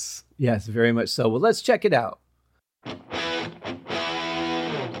 Yes, very much so. Well, let's check it out.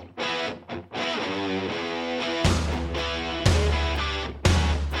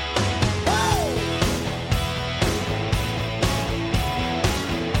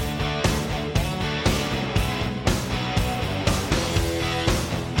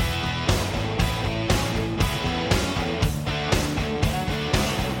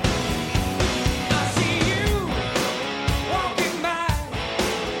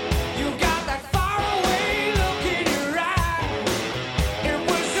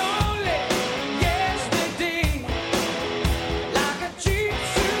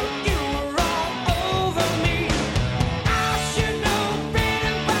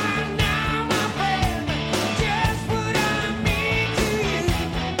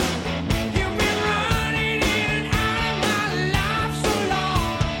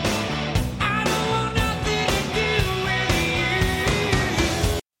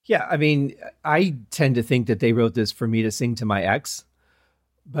 Yeah, I mean, I tend to think that they wrote this for me to sing to my ex,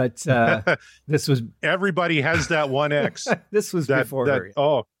 but this was... Everybody has that one ex. This was before her.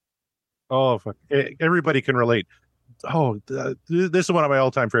 Oh, fuck. Everybody can relate. This is one of my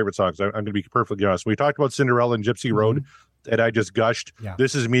all-time favorite songs. I'm going to be perfectly honest. We talked about Cinderella and Gypsy Road, and I just gushed. Yeah.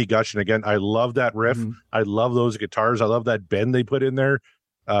 This is me gushing again. I love that riff. I love those guitars. I love that bend they put in there.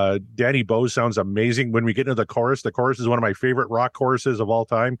 Danny Bowes sounds amazing. When we get into the chorus is one of my favorite rock choruses of all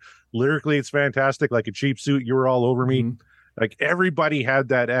time. Lyrically, it's fantastic. Like a cheap suit, you were all over me. Like everybody had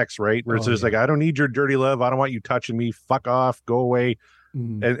that ex, right? Where it's just like, I don't need your dirty love. I don't want you touching me. Fuck off. Go away.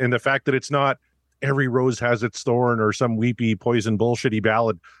 And the fact that it's not every rose has its thorn or some weepy poison bullshitty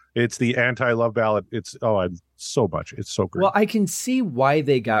ballad. It's the anti-love ballad. It's so much. It's so great. Well, I can see why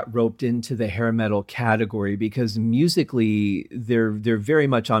they got roped into the hair metal category because musically they're very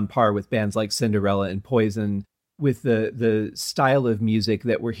much on par with bands like Cinderella and Poison with the style of music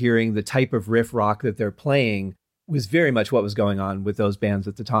that we're hearing, the type of riff rock that they're playing was very much what was going on with those bands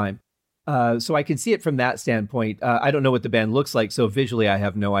at the time. So I can see it from that standpoint. I don't know what the band looks like, so visually I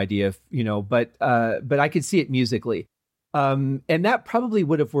have no idea if, but I could see it musically. And that probably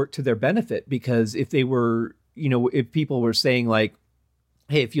would have worked to their benefit, because if they were, if people were saying like,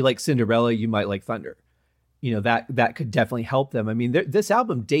 hey, if you like Cinderella, you might like Thunder, that could definitely help them. I mean, this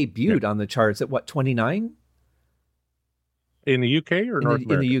album debuted on the charts at what, 29? In the UK or North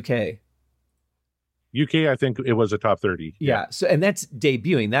America? In the UK. UK, I think it was a top 30. Yeah. So, and that's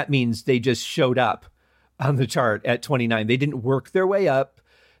debuting. That means they just showed up on the chart at 29. They didn't work their way up.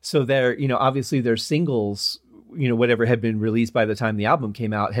 So they're, obviously their singles, whatever had been released by the time the album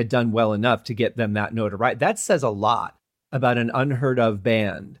came out, had done well enough to get them that notoriety. That says a lot about an unheard of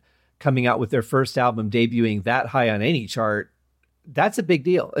band coming out with their first album, debuting that high on any chart. That's a big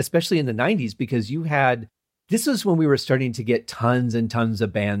deal, especially in the 90s, because this was when we were starting to get tons and tons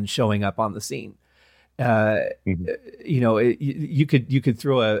of bands showing up on the scene. You could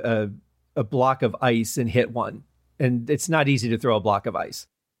throw a block of ice and hit one, and it's not easy to throw a block of ice.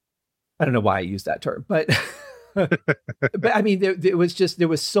 I don't know why I used that term, but but I mean, there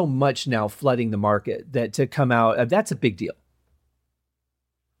was so much now flooding the market that to come out, that's a big deal.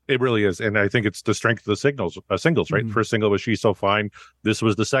 It really is. And I think it's the strength of the singles, right? Mm-hmm. First single was She's So Fine. This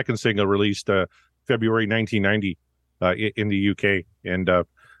was the second single, released February 1990 in the UK. And,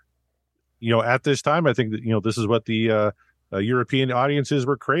 at this time, I think that, this is what the European audiences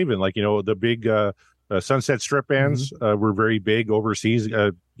were craving. Like, the big Sunset Strip bands were very big overseas.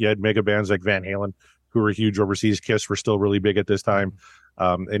 You had mega bands like Van Halen, who were huge overseas. Kiss were still really big at this time.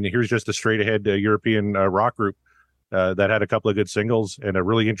 And here's just a straight ahead European rock group that had a couple of good singles and a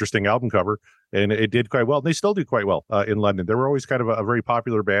really interesting album cover. And it did quite well. They still do quite well in London. They were always kind of a very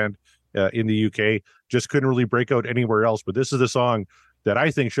popular band in the UK, just couldn't really break out anywhere else. But this is the song that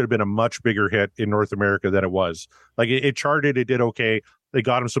I think should have been a much bigger hit in North America than it was. Like it charted, it did okay. They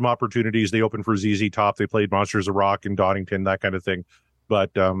got them some opportunities. They opened for ZZ Top. They played Monsters of Rock in Donington, that kind of thing.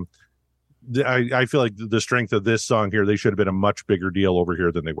 But I feel like the strength of this song here, they should have been a much bigger deal over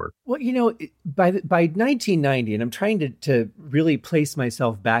here than they were. Well, by 1990, and I'm trying to really place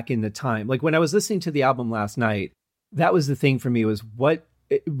myself back in the time. Like when I was listening to the album last night, that was the thing for me, was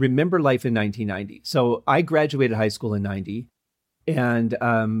remember life in 1990. So I graduated high school in 90, and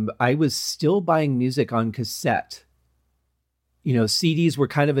I was still buying music on cassette. CDs were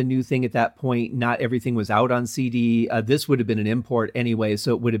kind of a new thing at that point. Not everything was out on CD. This would have been an import anyway,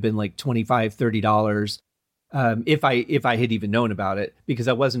 so it would have been like $25, $30 if I had even known about it, because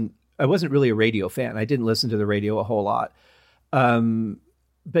I wasn't really a radio fan. I didn't listen to the radio a whole lot.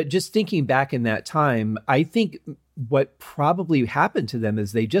 But just thinking back in that time, I think what probably happened to them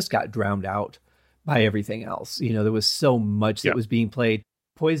is they just got drowned out by everything else. There was so much that was being played.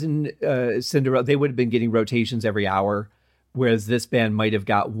 Poison, Cinderella, they would have been getting rotations every hour, whereas this band might have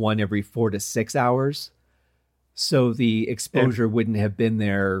got one every 4 to 6 hours. So the exposure wouldn't have been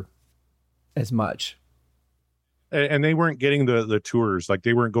there as much. And they weren't getting the tours. Like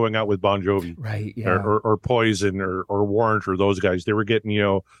they weren't going out with Bon Jovi, right? Yeah. or Poison or Warrant or those guys. They were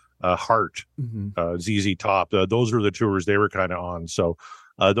getting, Heart, ZZ Top. Those were the tours they were kind of on. So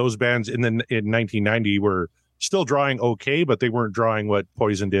those bands in 1990 were still drawing okay, but they weren't drawing what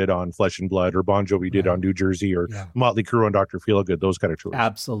Poison did on Flesh and Blood, or Bon Jovi did on New Jersey, or Motley Crue on Dr. Feelgood, those kind of tours.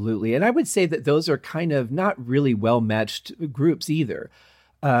 Absolutely. And I would say that those are kind of not really well-matched groups either.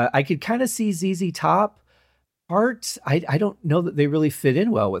 I could kind of see ZZ Top. Heart, I don't know that they really fit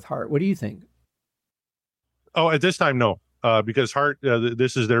in well with Heart. What do you think? Oh, at this time, no. Because Heart,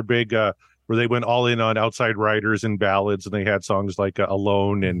 this is their big, where they went all in on outside riders and ballads, and they had songs like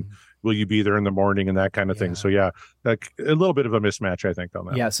Alone and Will You Be There in the Morning and that kind of thing. So a little bit of a mismatch, I think, on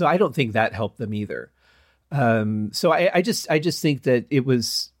that. Yeah, so I don't think that helped them either. So I just think that it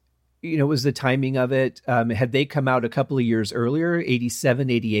was, it was the timing of it. Had they come out a couple of years earlier, 87,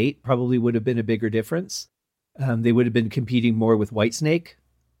 88, probably would have been a bigger difference. They would have been competing more with Whitesnake,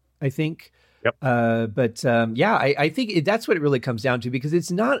 I think. Yep. I think that's what it really comes down to, because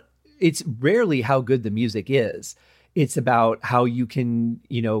it's rarely how good the music is. It's about how you can,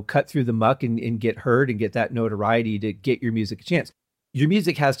 cut through the muck and get heard and get that notoriety to get your music a chance. Your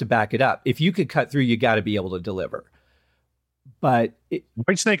music has to back it up. If you could cut through, you got to be able to deliver. But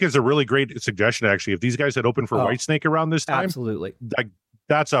Whitesnake is a really great suggestion, actually. If these guys had opened for Whitesnake around this time, absolutely.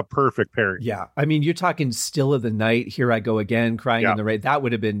 That's a perfect pairing. Yeah. I mean, you're talking Still of the Night, Here I Go Again, Crying in the Rain. That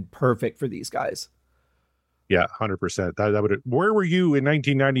would have been perfect for these guys. Yeah, 100%. That would. Where were you in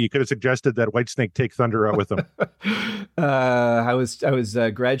 1990? You could have suggested that Whitesnake take Thunder out with them. I was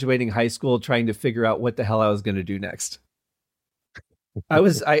graduating high school, trying to figure out what the hell I was going to do next. I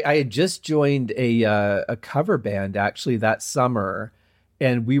had just joined a cover band actually that summer,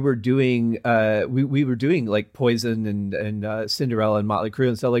 and we were doing we were doing like Poison and Cinderella and Motley Crue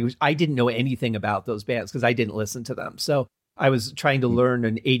and stuff like, which I didn't know anything about those bands because I didn't listen to them. So I was trying to learn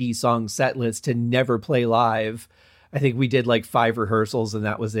an 80 song set list to never play live. I think we did like 5 rehearsals and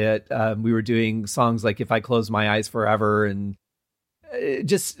that was it. We were doing songs like If I Close My Eyes Forever and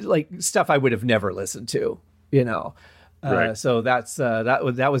just like stuff I would have never listened to, you know. Right. So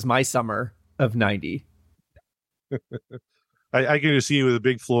that was my summer of 90. I can just see you with a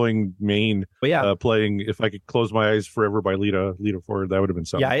big flowing mane playing If I Could Close My Eyes Forever by Lita Ford. That would have been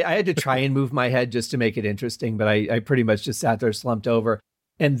something. Yeah, I had to try and move my head just to make it interesting, but I pretty much just sat there slumped over.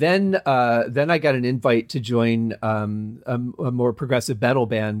 And then I got an invite to join a more progressive metal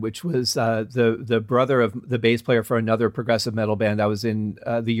band, which was the brother of the bass player for another progressive metal band I was in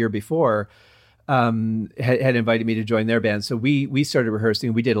the year before. Had invited me to join their band. So we started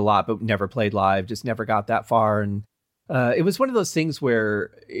rehearsing. We did a lot, but never played live, just never got that far. And it was one of those things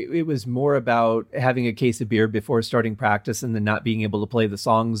where it was more about having a case of beer before starting practice and then not being able to play the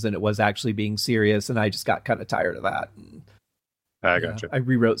songs than it was actually being serious. And I just got kind of tired of that. And, I gotcha. I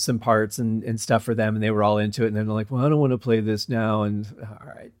rewrote some parts and stuff for them and they were all into it. And then they're like, well, I don't want to play this now. And all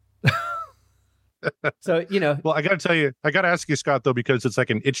right. So, you know. Well, I got to tell you, I got to ask you, Scott, though, because it's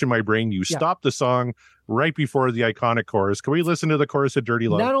like an itch in my brain. You stopped the song right before the iconic chorus. Can we listen to the chorus of Dirty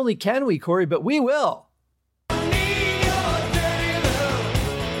Love? Not only can we, Corey, but we will.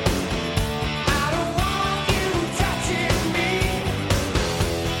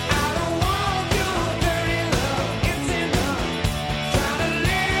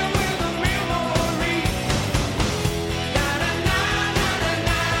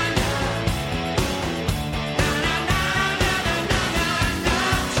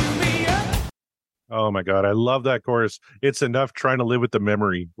 Oh my God, I love that chorus. It's enough trying to live with the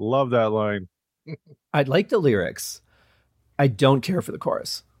memory. Love that line. I like the lyrics. I don't care for the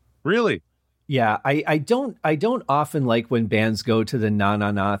chorus. Really? Yeah, I don't often like when bands go to the na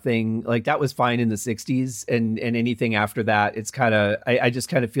na na thing. Like that was fine in the 60s and anything after that, it's kind of I just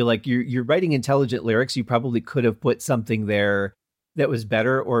kind of feel like you're writing intelligent lyrics. You probably could have put something there that was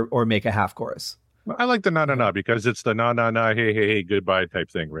better or make a half chorus. I like the na na na because it's the na na na hey hey hey goodbye type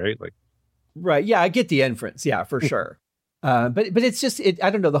thing, right? Like right. Yeah, I get the inference. Yeah, for sure. But it's just, I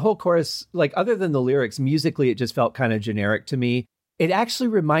don't know, the whole chorus, like other than the lyrics, musically, it just felt kind of generic to me. It actually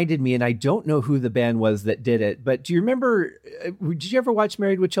reminded me, and I don't know who the band was that did it, but do you remember, did you ever watch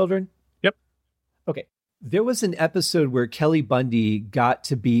Married with Children? Yep. Okay. There was an episode where Kelly Bundy got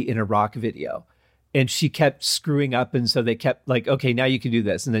to be in a rock video and she kept screwing up. And so they kept like, okay, now you can do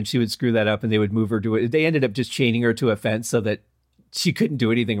this. And then she would screw that up and they would move her to it. They ended up just chaining her to a fence so that she couldn't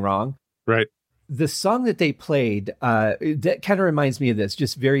do anything wrong. Right. The song that they played, that kind of reminds me of this,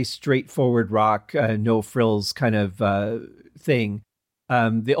 just very straightforward rock, no frills kind of thing.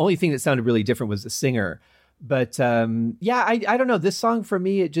 The only thing that sounded really different was the singer. But yeah, I don't know. This song for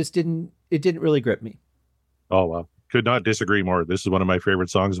me, it didn't really grip me. Oh, wow. Could not disagree more. This is one of my favorite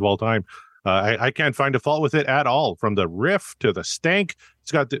songs of all time. I can't find a fault with it at all. From the riff to the stank,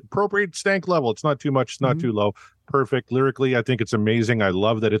 it's got the appropriate stank level. It's not too much, it's not too low. Perfect. Lyrically, I think it's amazing. I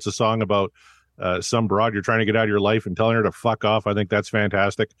love that it's a song about some broad you're trying to get out of your life and telling her to fuck off. I think that's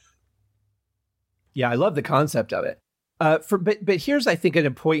fantastic. Yeah, I love the concept of it. But here's, I think,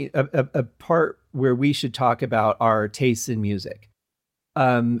 a part where we should talk about our tastes in music.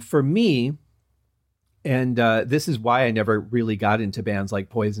 For me, and this is why I never really got into bands like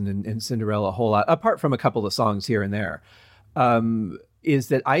Poison and Cinderella a whole lot, apart from a couple of songs here and there, is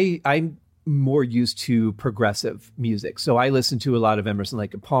that I'm more used to progressive music. So I listen to a lot of Emerson,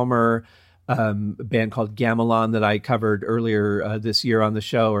 Lake and Palmer, a band called Gamelan that I covered earlier this year on the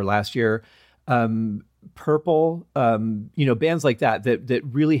show or last year. Purple, bands like that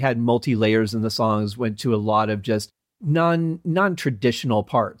really had multi-layers in the songs, went to a lot of just non-traditional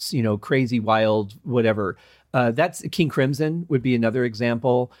parts, crazy, wild, whatever. That's King Crimson would be another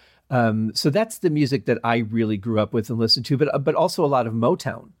example. So that's the music that I really grew up with and listened to, but also a lot of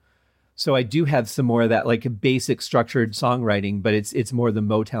Motown. So I do have some more of that, like a basic structured songwriting, but it's more the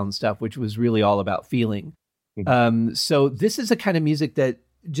Motown stuff, which was really all about feeling. So this is a kind of music that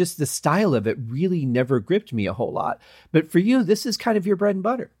just the style of it really never gripped me a whole lot. But for you, this is kind of your bread and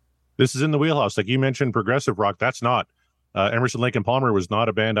butter. This is in the wheelhouse. Like you mentioned, progressive rock. That's not. Emerson, Lake and Palmer was not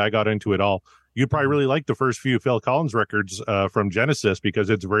a band I got into at all. You probably really like the first few Phil Collins records from Genesis because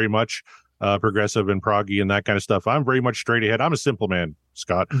it's very much progressive and proggy and that kind of stuff. I'm very much straight ahead. I'm a simple man,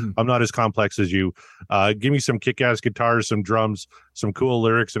 Scott. I'm not as complex as you. Give me some kick-ass guitars, some drums, some cool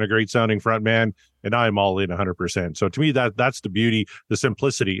lyrics, and a great sounding front man, and I'm all in 100%. So to me, that's the beauty. The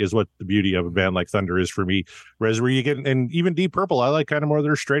simplicity is what the beauty of a band like Thunder is for me. Whereas where you get, and even Deep Purple, I like kind of more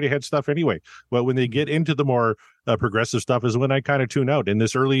their straight ahead stuff anyway. But when they get into the more progressive stuff is when I kind of tune out. And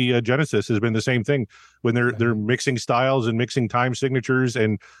this early Genesis has been the same thing when they're mixing styles and mixing time signatures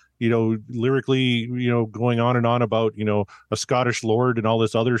and, lyrically, going on and on about, a Scottish lord and all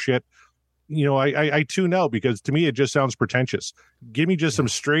this other shit. I tune out because to me, it just sounds pretentious. Give me just some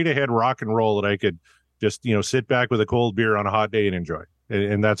straight ahead rock and roll that I could just, sit back with a cold beer on a hot day and enjoy.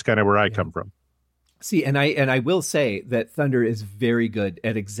 And that's kind of where I come from. See, and I will say that Thunder is very good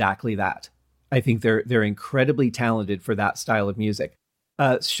at exactly that. I think they're incredibly talented for that style of music.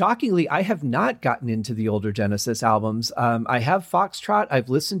 Shockingly, I have not gotten into the older Genesis albums. I have Foxtrot. I've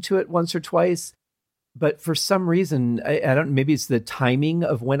listened to it once or twice, but for some reason, I don't. Maybe it's the timing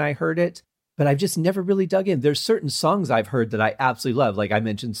of when I heard it, but I've just never really dug in. There's certain songs I've heard that I absolutely love, like I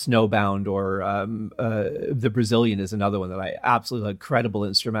mentioned, "Snowbound" or "The Brazilian" is another one that I absolutely love. Incredible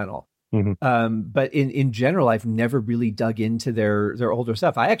instrumental. Mm-hmm. But in general, I've never really dug into their older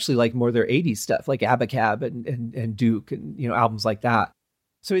stuff. I actually like more their 80s stuff, like Abacab and Duke and albums like that.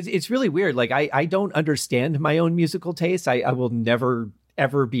 So it's really weird. Like I don't understand my own musical taste. I will never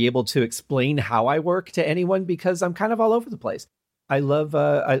ever be able to explain how I work to anyone because I'm kind of all over the place. I love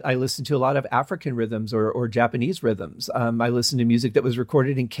I listen to a lot of African rhythms or Japanese rhythms. I listen to music that was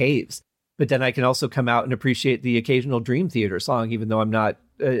recorded in caves. But then I can also come out and appreciate the occasional Dream Theater song, even though I'm not,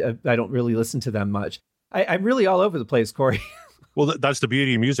 I don't really listen to them much. I'm really all over the place, Corey. Well, that's the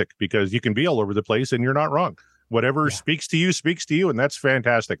beauty of music, because you can be all over the place and you're not wrong. Whatever speaks to you, and that's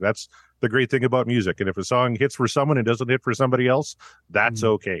fantastic. That's the great thing about music. And if a song hits for someone and doesn't hit for somebody else, that's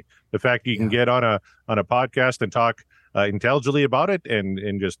okay. The fact you can get on a podcast and talk intelligently about it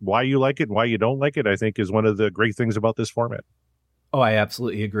and just why you like it and why you don't like it, I think is one of the great things about this format. Oh, I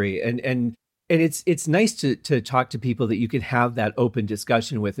absolutely agree. And it's nice to talk to people that you can have that open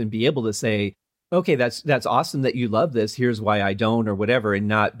discussion with and be able to say, okay, that's awesome that you love this. Here's why I don't, or whatever, and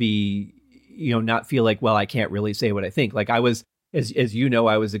not be, not feel like, well, I can't really say what I think. Like I was, as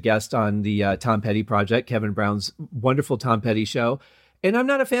I was a guest on the Tom Petty Project, Kevin Brown's wonderful Tom Petty show. And I'm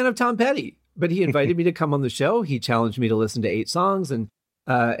not a fan of Tom Petty, but he invited me to come on the show. He challenged me to listen to 8 songs and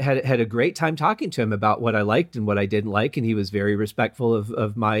had a great time talking to him about what I liked and what I didn't like, and he was very respectful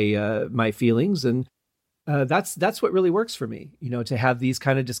of my feelings, and that's what really works for me, to have these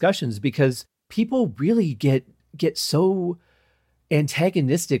kind of discussions, because people really get so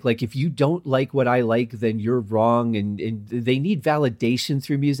antagonistic. Like if you don't like what I like, then you're wrong, and they need validation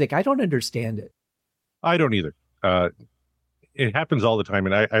through music. I don't understand it. I don't either. It happens all the time,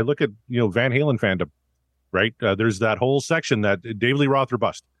 and I look at Van Halen fandom. Right. There's that whole section that David Lee Roth or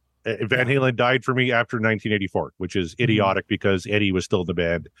bust. Van Halen died for me after 1984, which is idiotic because Eddie was still in the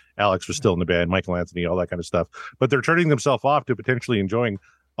band. Alex was still in the band, Michael Anthony, all that kind of stuff. But they're turning themselves off to potentially enjoying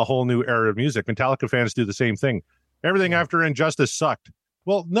a whole new era of music. Metallica fans do the same thing. Everything after Injustice sucked.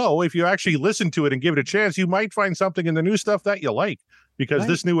 Well, no, if you actually listen to it and give it a chance, you might find something in the new stuff that you like, because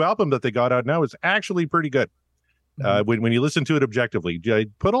this new album that they got out now is actually pretty good. When you listen to it objectively,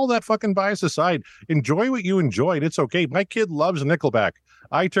 put all that fucking bias aside. Enjoy what you enjoyed. It's okay. My kid loves Nickelback.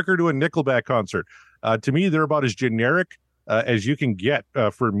 I took her to a Nickelback concert. To me, they're about as generic as you can get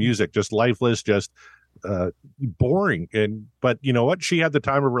for music. Just lifeless, just boring. But you know what? She had the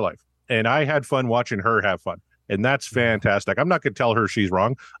time of her life, and I had fun watching her have fun. And that's fantastic. I'm not going to tell her she's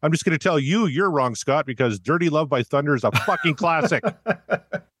wrong. I'm just going to tell you you're wrong, Scott, because Dirty Love by Thunder is a fucking classic.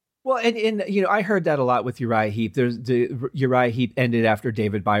 Well, and I heard that a lot with Uriah Heep. Uriah Heep ended after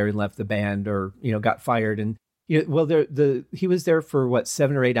David Byron left the band, or got fired, and he was there for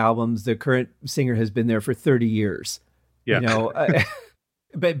 7 or 8 albums. The current singer has been there for 30 years. Yeah,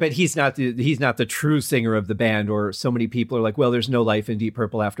 but he's not the true singer of the band. Or so many people are like, well, there's no life in Deep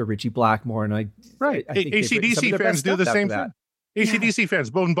Purple after Richie Blackmore, and I think AC/DC fans do the same thing. AC/DC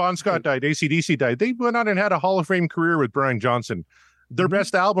fans, when Bon Scott died, AC/DC died. They went on and had a Hall of Fame career with Brian Johnson. Their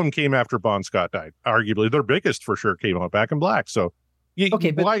best album came after Bon Scott died. Arguably, their biggest for sure came out, Back in Black. So,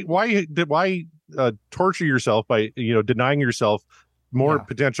 why torture yourself by denying yourself more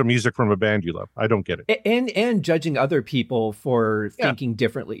potential music from a band you love? I don't get it. And judging other people for thinking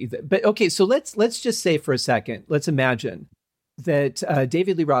differently. But okay, so let's just say for a second, let's imagine that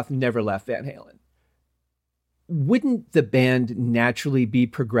David Lee Roth never left Van Halen. Wouldn't the band naturally be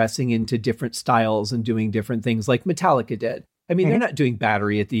progressing into different styles and doing different things like Metallica did? I mean, they're not doing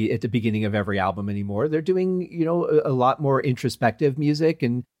Battery at the beginning of every album anymore. They're doing, a lot more introspective music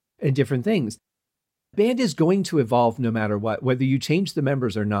and and different things. Band is going to evolve no matter what, whether you change the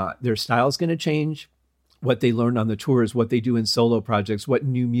members or not. Their style is going to change. What they learn on the tours, what they do in solo projects, what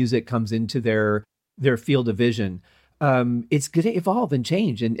new music comes into their field of vision. It's going to evolve and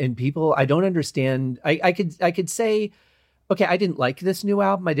change. And people, I don't understand. I could say, okay, I didn't like this new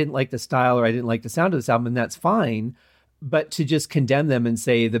album. I didn't like the style, or I didn't like the sound of this album, and that's fine. But to just condemn them and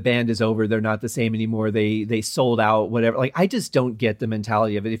say the band is over, they're not the same anymore, they sold out, whatever. Like, I just don't get the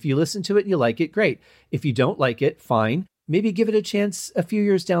mentality of it. If you listen to it and you like it, great. If you don't like it, fine. Maybe give it a chance a few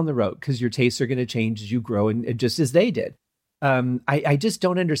years down the road, because your tastes are going to change as you grow, and just as they did. I just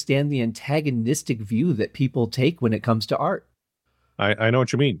don't understand the antagonistic view that people take when it comes to art. I know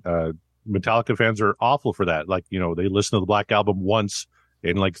what you mean. Metallica fans are awful for that. Like, they listened to the Black Album once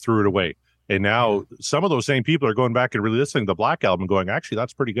and like threw it away. And now some of those same people are going back and really listening to the Black Album going, actually,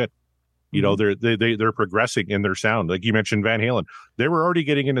 that's pretty good. They're progressing in their sound. Like you mentioned Van Halen, they were already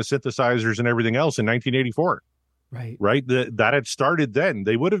getting into synthesizers and everything else in 1984. Right. That had started then.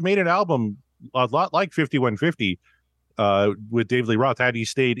 They would have made an album a lot like 5150 with Dave Lee Roth had he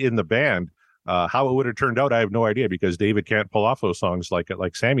stayed in the band. How it would have turned out, I have no idea, because David can't pull off those songs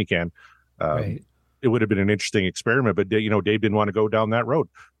like Sammy can. It would have been an interesting experiment, but Dave didn't want to go down that road.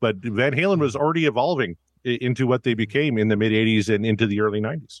 But Van Halen was already evolving into what they became in the mid 80s and into the early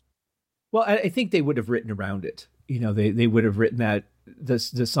 90s. Well, I think they would have written around it. They would have written that the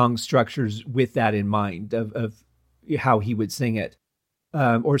song structures with that in mind of how he would sing it,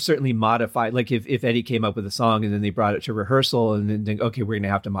 or certainly modify. Like if Eddie came up with a song and then they brought it to rehearsal and then think, okay, we're going to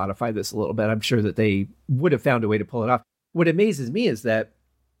have to modify this a little bit, I'm sure that they would have found a way to pull it off. What amazes me is that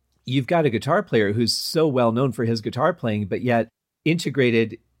you've got a guitar player who's so well known for his guitar playing, but yet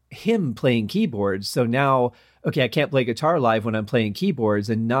integrated him playing keyboards. So now, okay, I can't play guitar live when I'm playing keyboards,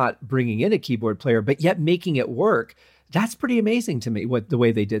 and not bringing in a keyboard player, but yet making it work. That's pretty amazing to me, the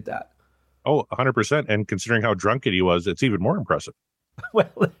way they did that. Oh, 100%. And considering how drunk he was, it's even more impressive.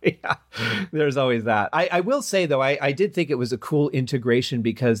 Well, yeah, there's always that. I will say, though, I did think it was a cool integration,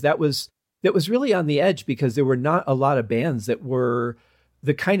 because that was really on the edge, because there were not a lot of bands that were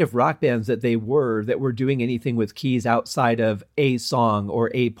the kind of rock bands that were doing anything with keys outside of a song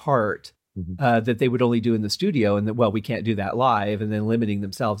or a part that they would only do in the studio, and that, well, we can't do that live, and then limiting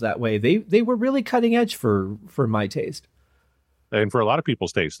themselves that way. They were really cutting edge for my taste. And for a lot of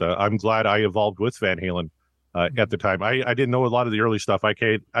people's taste. I'm glad I evolved with Van Halen at the time. I didn't know a lot of the early stuff. I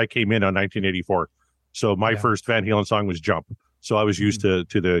came in on 1984. So my first Van Halen song was Jump. So I was used to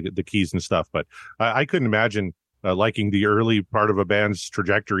the keys and stuff. But I couldn't imagine liking the early part of a band's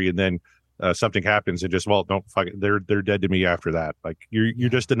trajectory, and then something happens and just, well, don't fuck it. They're dead to me after that. Like you're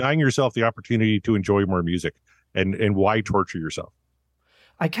just denying yourself the opportunity to enjoy more music, and why torture yourself?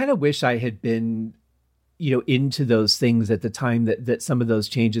 I kind of wish I had been, into those things at the time that some of those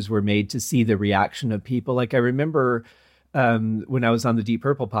changes were made, to see the reaction of people. Like I remember when I was on the Deep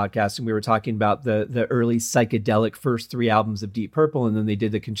Purple podcast, and we were talking about the early psychedelic first 3 albums of Deep Purple, and then they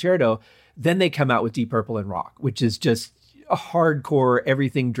did the concerto. Then they come out with Deep Purple and Rock, which is just a hardcore,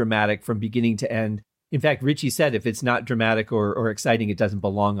 everything dramatic from beginning to end. In fact, Richie said if it's not dramatic or exciting, it doesn't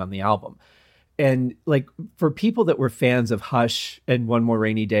belong on the album. And like, for people that were fans of Hush and One More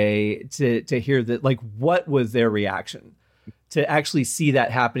Rainy Day, to hear that, like, what was their reaction? To actually see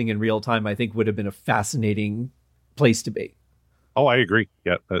that happening in real time, I think would have been a fascinating place to be. Oh, I agree.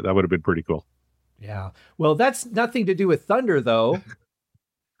 Yeah, that would have been pretty cool. Yeah. Well, that's nothing to do with Thunder, though.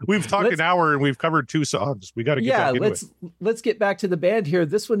 We've talked an hour and we've covered 2 songs. We got to get back into it. Let's get back to the band here.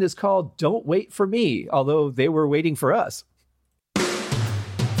 This one is called Don't Wait for Me, although they were waiting for us.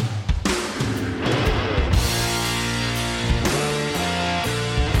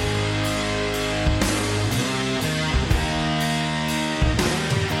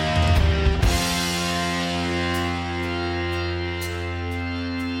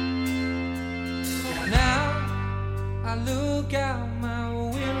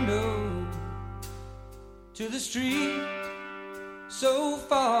 To the street so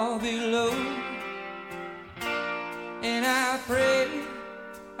far below, and I pray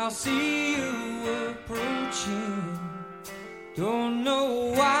I'll see you approaching. Don't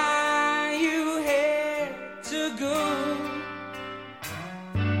know why you had to go.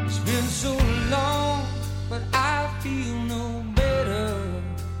 It's been so long, but I feel no better.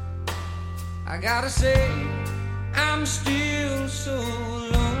 I gotta say, I'm still so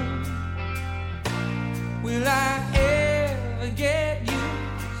alone. Will I ever get used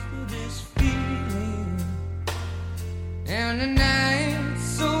to this feeling? And the night's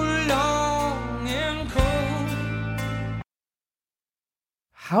so long and cold.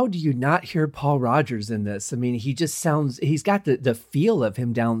 how do you not hear Paul Rogers in this? I mean, he just sounds, he's got the feel of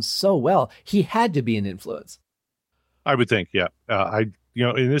him down so well. He had to be an influence. I would think, yeah.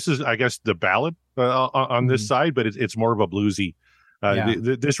 And this is, I guess, the ballad on this side, but it's more of a bluesy.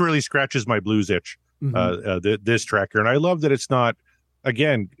 This really scratches my blues itch. This track here, and I love that it's not,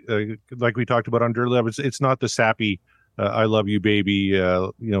 again, like we talked about on Dirty Love. It's not the sappy "I Love You, Baby"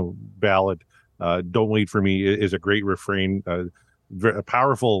 ballad. "Don't Wait for Me" is a great refrain. A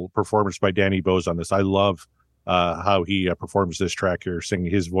powerful performance by Danny Bowes on this. I love how he performs this track here.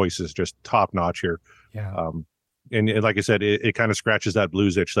 Singing, his voice is just top notch here. Yeah. And like I said, it kind of scratches that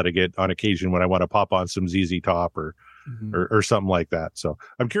blues itch that I get on occasion when I want to pop on some ZZ Top or something like that. So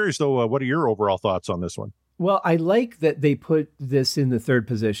I'm curious, though, what are your overall thoughts on this one? Well, I like that they put this in the third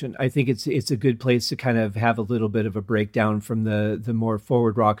position. I think it's a good place to kind of have a little bit of a breakdown from the more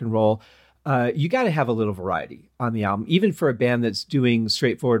forward rock and roll. You got to have a little variety on the album, even for a band that's doing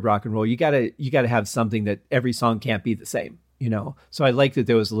straightforward rock and roll. You got to have something that every song can't be the same, So I like that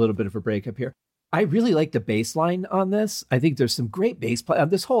there was a little bit of a break up here. I really like the bass line on this. I think there's some great bass play on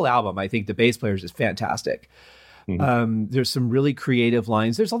this whole album. I think the bass players is fantastic. There's some really creative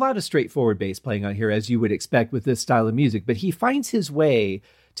lines. There's a lot of straightforward bass playing on here, as you would expect with this style of music, but he finds his way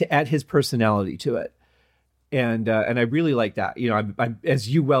to add his personality to it. And I really like that. I'm as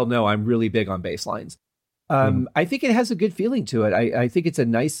you well know, I'm really big on bass lines. I think it has a good feeling to it. I think it's a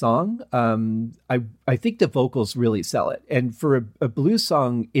nice song. I think the vocals really sell it. And for a blues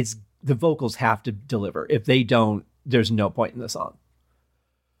song, the vocals have to deliver. If they don't, there's no point in the song.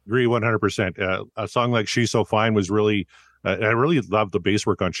 Agree 100%. A song like "She's So Fine" was really, I really loved the bass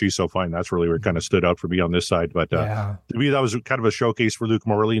work on "She's So Fine." That's really where it kind of stood out for me on this side. But to me, that was kind of a showcase for Luke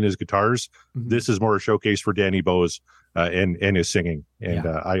Morley and his guitars. This is more a showcase for Danny Bowes and his singing. And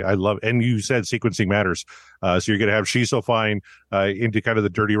I love, and you said sequencing matters. So you're going to have "She's So Fine" into kind of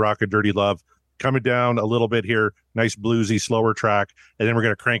the dirty rock and dirty love, coming down a little bit here, nice bluesy, slower track, and then we're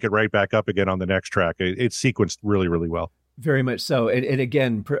going to crank it right back up again on the next track. It's sequenced really, really well. Very much so. And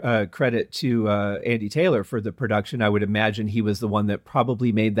again, credit to Andy Taylor for the production. I would imagine he was the one that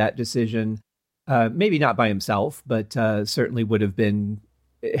probably made that decision. Maybe not by himself, but certainly would have been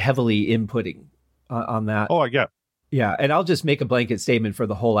heavily inputting on that. Oh, yeah. Yeah, and I'll just make a blanket statement for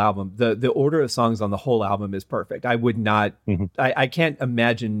the whole album. The order of songs on the whole album is perfect. I would not, I can't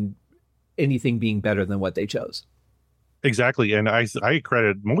imagine anything being better than what they chose. Exactly. And I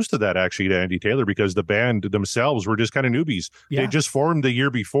credit most of that actually to Andy Taylor, because the band themselves were just kind of newbies. They just formed the year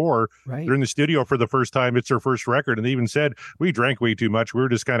before. They're in the studio for the first time. It's their first record. And they even said, we drank way too much. We were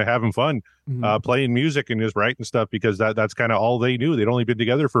just kind of having fun playing music and just writing stuff, because that's kind of all they knew. They'd only been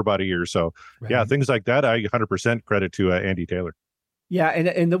together for about a year. So yeah, things like that, I 100% credit to Andy Taylor. Yeah,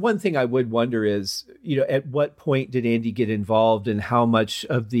 and the one thing I would wonder is, at what point did Andy get involved and how much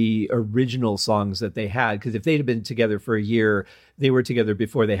of the original songs that they had? Because if they'd have been together for a year, they were together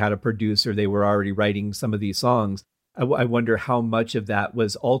before they had a producer, they were already writing some of these songs. I wonder how much of that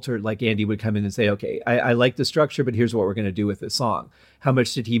was altered, like Andy would come in and say, okay, I like the structure, but here's what we're going to do with this song. How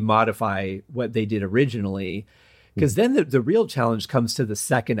much did he modify what they did originally? Because then the real challenge comes to the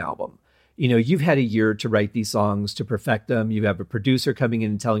second album. You've had a year to write these songs, to perfect them. You have a producer coming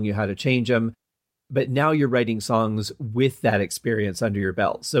in and telling you how to change them. But now you're writing songs with that experience under your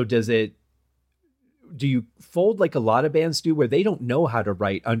belt. So do you fold like a lot of bands do, where they don't know how to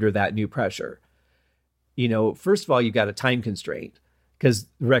write under that new pressure? First of all, you've got a time constraint because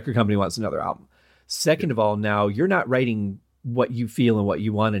the record company wants another album. Second of all, now you're not writing what you feel and what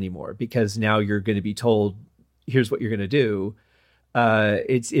you want anymore, because now you're going to be told, here's what you're going to do.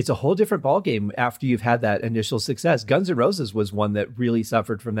 It's a whole different ballgame after you've had that initial success. Guns N' Roses was one that really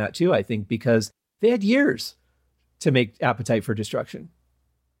suffered from that too, I think, because they had years to make Appetite for Destruction.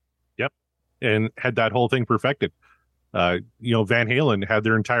 Yep. And had that whole thing perfected. Van Halen had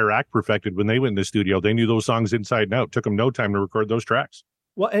their entire act perfected when they went in the studio. They knew those songs inside and out. Took them no time to record those tracks.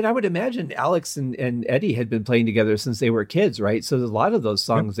 Well, and I would imagine Alex and Eddie had been playing together since they were kids, right? So a lot of those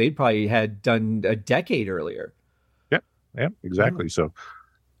songs they'd probably had done a decade earlier. Yeah, exactly. So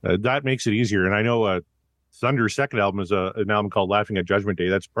that makes it easier. And I know Thunder's second album is an album called Laughing on Judgment Day.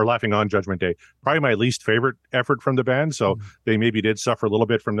 Laughing on Judgment Day. Probably my least favorite effort from the band. So they maybe did suffer a little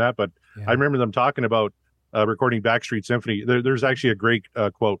bit from that. But I remember them talking about recording Backstreet Symphony. There's actually a great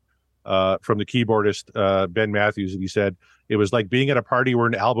quote from the keyboardist, Ben Matthews. And he said, it was like being at a party where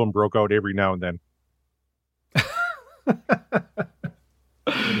an album broke out every now and then.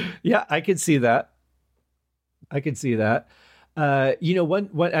 Yeah, I could see that. One,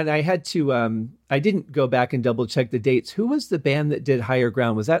 and I had to, I didn't go back and double check the dates. Who was the band that did Higher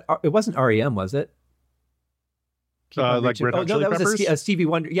Ground? It wasn't REM, was it? Like Red Hot Chili that Peppers? was a Stevie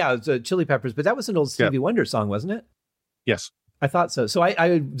Wonder. Yeah, it was Chili Peppers, but that was an old Stevie Wonder song, wasn't it? Yes. I thought so. So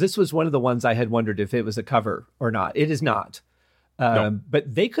I this was one of the ones I had wondered if it was a cover or not. It is not. No.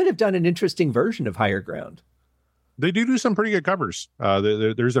 But they could have done an interesting version of Higher Ground. They do some pretty good covers.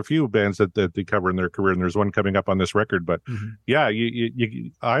 There's a few bands that they cover in their career, and there's one coming up on this record. But yeah,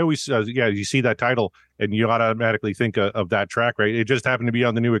 I always you see that title and you automatically think of that track, right? It just happened to be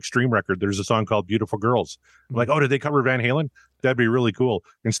on the new Extreme record. There's a song called "Beautiful Girls." I'm like, oh, did they cover Van Halen? That'd be really cool.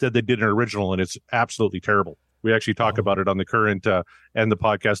 Instead, they did an original, and it's absolutely terrible. We actually talk about it on the current and the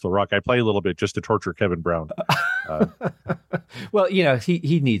podcast will rock. I play a little bit just to torture Kevin Brown. Well,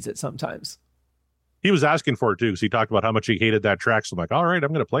 he needs it sometimes. He was asking for it too, because he talked about how much he hated that track. So I'm like, all right,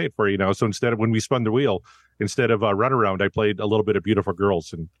 I'm going to play it for you. So instead of when we spun the wheel, instead of Runaround, I played a little bit of Beautiful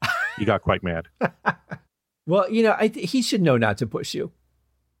Girls, and he got quite mad. Well, he should know not to push you.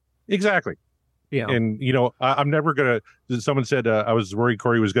 Exactly. Yeah. And, I'm never going to, someone said, I was worried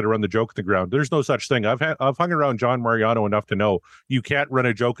Corey was going to run the joke to the ground. There's no such thing. I've hung around John Mariano enough to know you can't run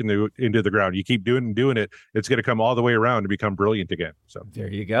a joke into the ground. You keep doing it. It's going to come all the way around and become brilliant again. So there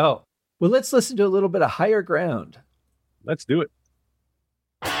you go. Well, let's listen to a little bit of Higher Ground. Let's do it.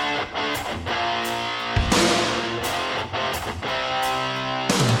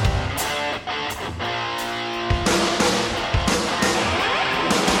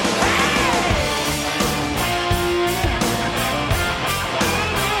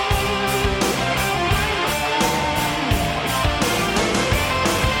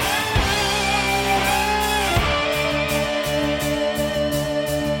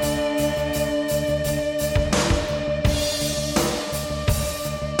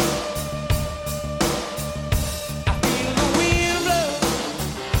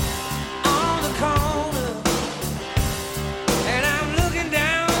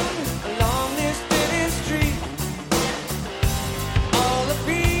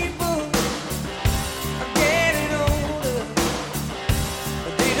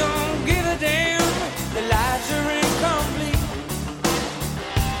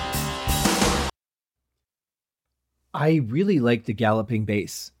 I really like the galloping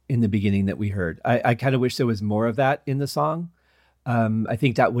bass in the beginning that we heard. I kind of wish there was more of that in the song. I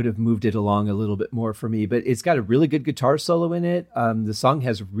think that would have moved it along a little bit more for me, but it's got a really good guitar solo in it. The song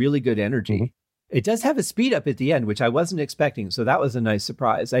has really good energy. Mm-hmm. It does have a speed up at the end, which I wasn't expecting. So that was a nice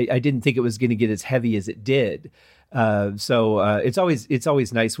surprise. I didn't think it was going to get as heavy as it did. So it's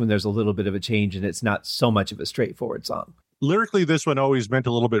always nice when there's a little bit of a change and it's not so much of a straightforward song. Lyrically, this one always meant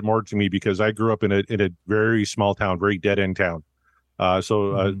a little bit more to me because I grew up in a very small town, very dead end town.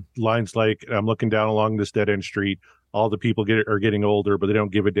 Lines like, I'm looking down along this dead end street. All the people are getting older, but they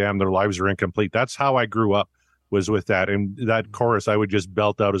don't give a damn. Their lives are incomplete. That's how I grew up, was with that. And that chorus, I would just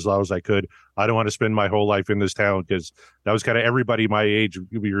belt out as loud as I could. I don't want to spend my whole life in this town, because that was kind of everybody my age.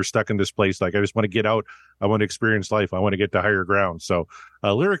 We were stuck in this place. Like, I just want to get out. I want to experience life. I want to get to higher ground. So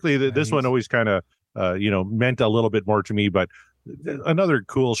lyrically, this one always kind of, meant a little bit more to me, but another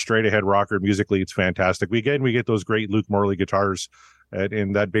cool straight ahead rocker. Musically, it's fantastic. We get those great Luke Morley guitars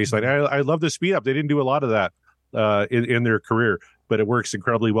in that bass line. I love the speed up. They didn't do a lot of that in their career, but it works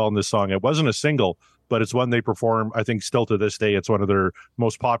incredibly well in this song. It wasn't a single, but it's one they perform, I think, still to this day. It's one of their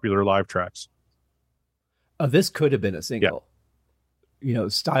most popular live tracks. This could have been a single. Yeah.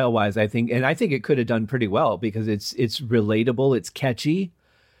 Style wise, I think it could have done pretty well because it's relatable, it's catchy.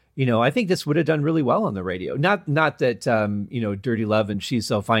 I think this would have done really well on the radio. Not that, Dirty Love and She's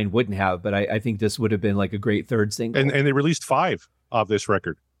So Fine wouldn't have, but I think this would have been like a great third single. And they released 5 of this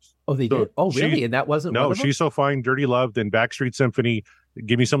record. Oh, they did? Oh, really? And that wasn't one of them? She's So Fine, Dirty Love, then Backstreet Symphony,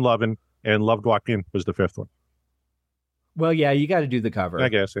 Give Me Some Lovin', and Loved Walkin' was the 5th one. Well, yeah, you got to do the cover. I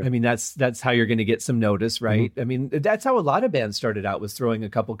guess. Yeah. I mean, that's how you're going to get some notice, right? Mm-hmm. I mean, that's how a lot of bands started out, was throwing a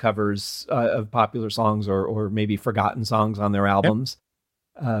couple covers of popular songs or maybe forgotten songs on their albums. Yep.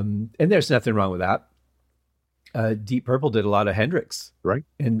 And there's nothing wrong with that. Deep Purple did a lot of Hendrix, right,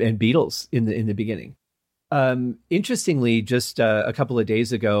 and Beatles in the beginning. Interestingly, just a couple of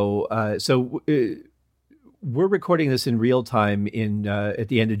days ago, we're recording this in real time at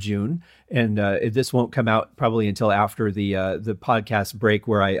the end of June, and this won't come out probably until after the podcast break,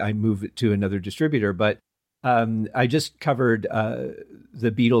 where I move it to another distributor. But I just covered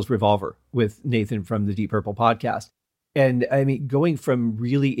the Beatles Revolver with Nathan from the Deep Purple podcast. And I mean, going from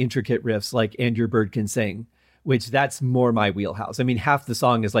really intricate riffs like And Your Bird Can Sing, which that's more my wheelhouse. I mean, half the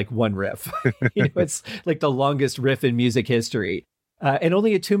song is like one riff. It's like the longest riff in music history, and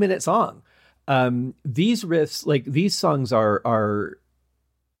only a 2-minute song. These riffs, like these songs are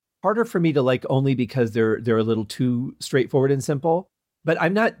harder for me to like only because they're a little too straightforward and simple. But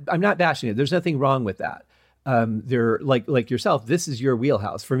I'm not bashing it. There's nothing wrong with that. they're like yourself. This is your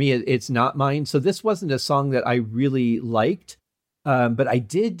wheelhouse. For me, it's not mine. So this wasn't a song that I really liked, but I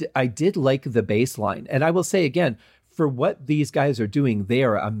did like the bass line. And I will say again, for what these guys are doing, they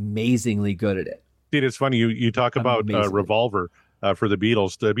are amazingly good at it. Dude, it's funny you talk about Revolver for the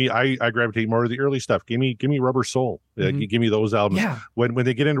Beatles. To me, I gravitate more to the early stuff. Give me Rubber Soul. Give me those albums. Yeah. When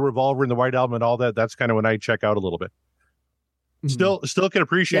they get into Revolver and the White Album and all that, that's kind of when I check out a little bit. Still can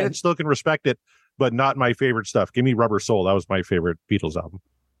appreciate it, still can respect it, but not my favorite stuff. Give me Rubber Soul. That was my favorite Beatles album.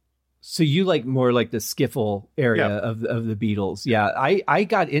 So you like more like the skiffle area of the Beatles. Yeah, I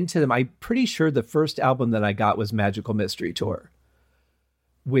got into them. I'm pretty sure the first album that I got was Magical Mystery Tour,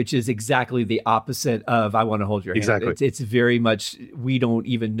 which is exactly the opposite of I Want to Hold Your Hand. Exactly. It's very much, we don't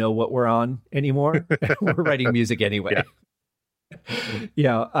even know what we're on anymore. We're writing music anyway.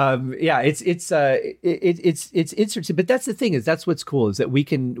 It's interesting, but that's the thing, is that's what's cool, is that we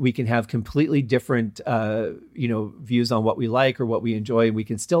can have completely different views on what we like or what we enjoy, and we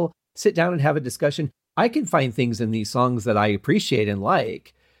can still sit down and have a discussion. I can find things in these songs that I appreciate and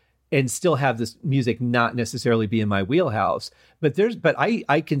like, and still have this music not necessarily be in my wheelhouse. But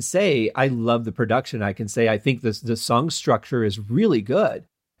I can say I love the production. I can say I think the song structure is really good.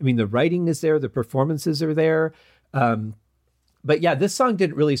 I mean, the writing is there, the performances are there. But yeah, this song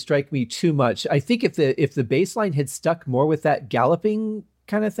didn't really strike me too much. I think if the bass line had stuck more with that galloping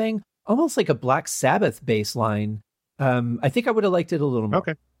kind of thing, almost like a Black Sabbath bass line, I think I would have liked it a little more.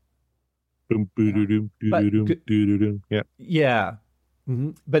 Okay. Boom, boo-doo-doom, doo-doo-doom, doo-doo-doom. Yeah. Yeah.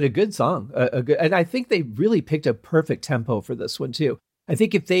 Mm-hmm. But a good song, and I think they really picked a perfect tempo for this one too. I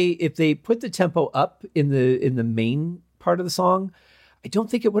think if they put the tempo up in the main part of the song, I don't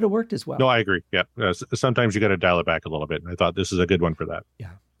think it would have worked as well. No, I agree. Yeah, sometimes you got to dial it back a little bit. And I thought this is a good one for that.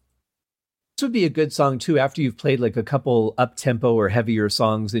 Yeah, this would be a good song too after you've played like a couple up tempo or heavier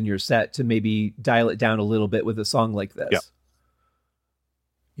songs in your set, to maybe dial it down a little bit with a song like this. Yeah.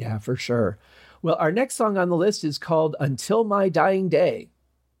 Yeah, for sure. Well, our next song on the list is called Until My Dying Day.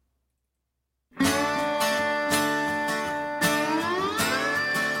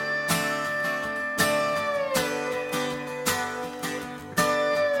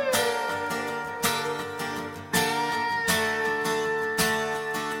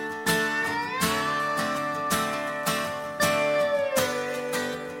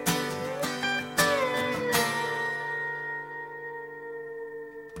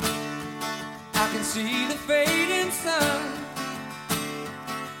 See the fading sun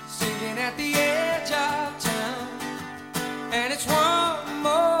sinking at the edge of town, and it's one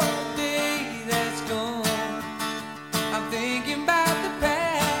more day that's gone. I'm thinking about the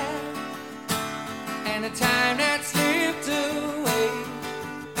past and the time that slipped away,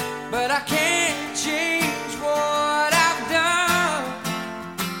 but I can't change what I've done,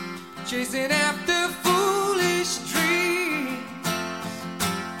 chasing after foolish dreams.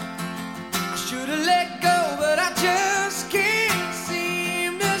 Should've let go, but I just can't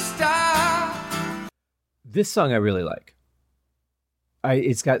seem to stop. This song I really like.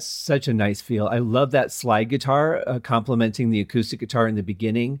 It's got such a nice feel. I love that slide guitar complementing the acoustic guitar in the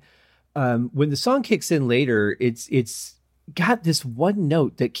beginning. When the song kicks in later, it's got this one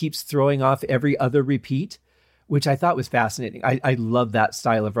note that keeps throwing off every other repeat, which I thought was fascinating. I love that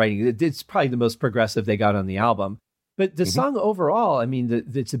style of writing. It's probably the most progressive they got on the album. But the song overall, I mean,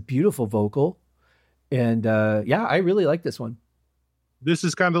 it's a beautiful vocal. And I really like this one. This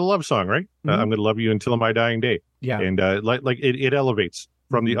is kind of the love song, right? Mm-hmm. I'm going to love you until my dying day. Yeah. And it elevates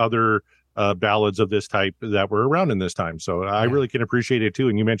from the other ballads of this type that were around in this time. So I really can appreciate it too.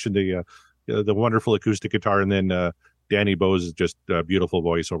 And you mentioned the wonderful acoustic guitar, and then Danny Bowe's just a beautiful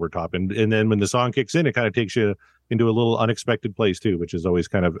voice over top. And then when the song kicks in, it kind of takes you into a little unexpected place too, which is always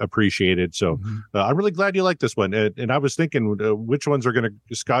kind of appreciated. So I'm really glad you like this one. And I was thinking which ones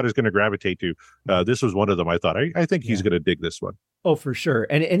Scott is going to gravitate to. This was one of them. I thought, I think he's going to dig this one. Oh, for sure.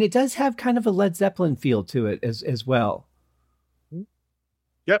 And it does have kind of a Led Zeppelin feel to it as well.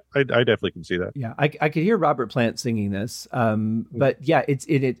 Yep, I definitely can see that. Yeah, I could hear Robert Plant singing this. But yeah,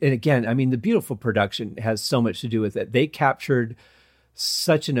 and again, I mean, the beautiful production has so much to do with it. They captured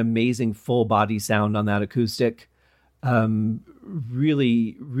such an amazing full body sound on that acoustic.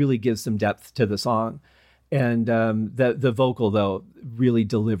 Really, really gives some depth to the song. And the vocal though really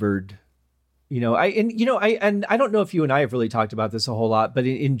delivered. I don't know if you and I have really talked about this a whole lot, but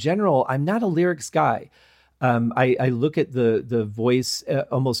in general, I'm not a lyrics guy. I look at the voice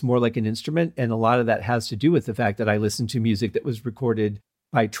almost more like an instrument, and a lot of that has to do with the fact that I listen to music that was recorded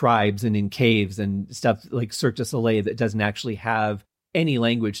by tribes and in caves and stuff like Cirque du Soleil that doesn't actually have any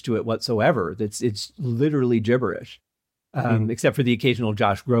language to it whatsoever. It's literally gibberish, except for the occasional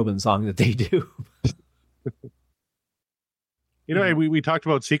Josh Groban song that they do. You know, we talked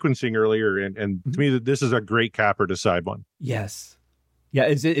about sequencing earlier, and to me, this is a great capper to side one. Yes. Yeah.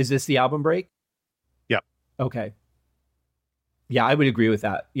 Is this the album break? Yeah. Okay. Yeah, I would agree with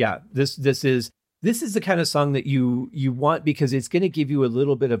that. Yeah. This is the kind of song that you want, because it's going to give you a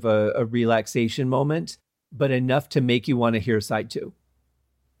little bit of a relaxation moment, but enough to make you want to hear side 2.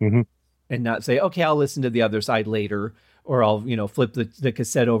 Mm-hmm. And not say, okay, I'll listen to the other side later, or I'll, flip the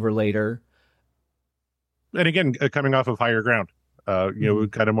cassette over later. And again, coming off of Higher Ground,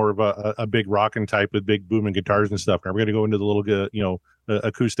 kind of more of a big rockin' type with big booming guitars and stuff. Now we're going to go into the little,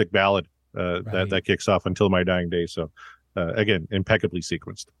 acoustic ballad that kicks off Until My Dying Day. So again, impeccably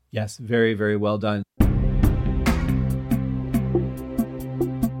sequenced. Yes, very, very well done.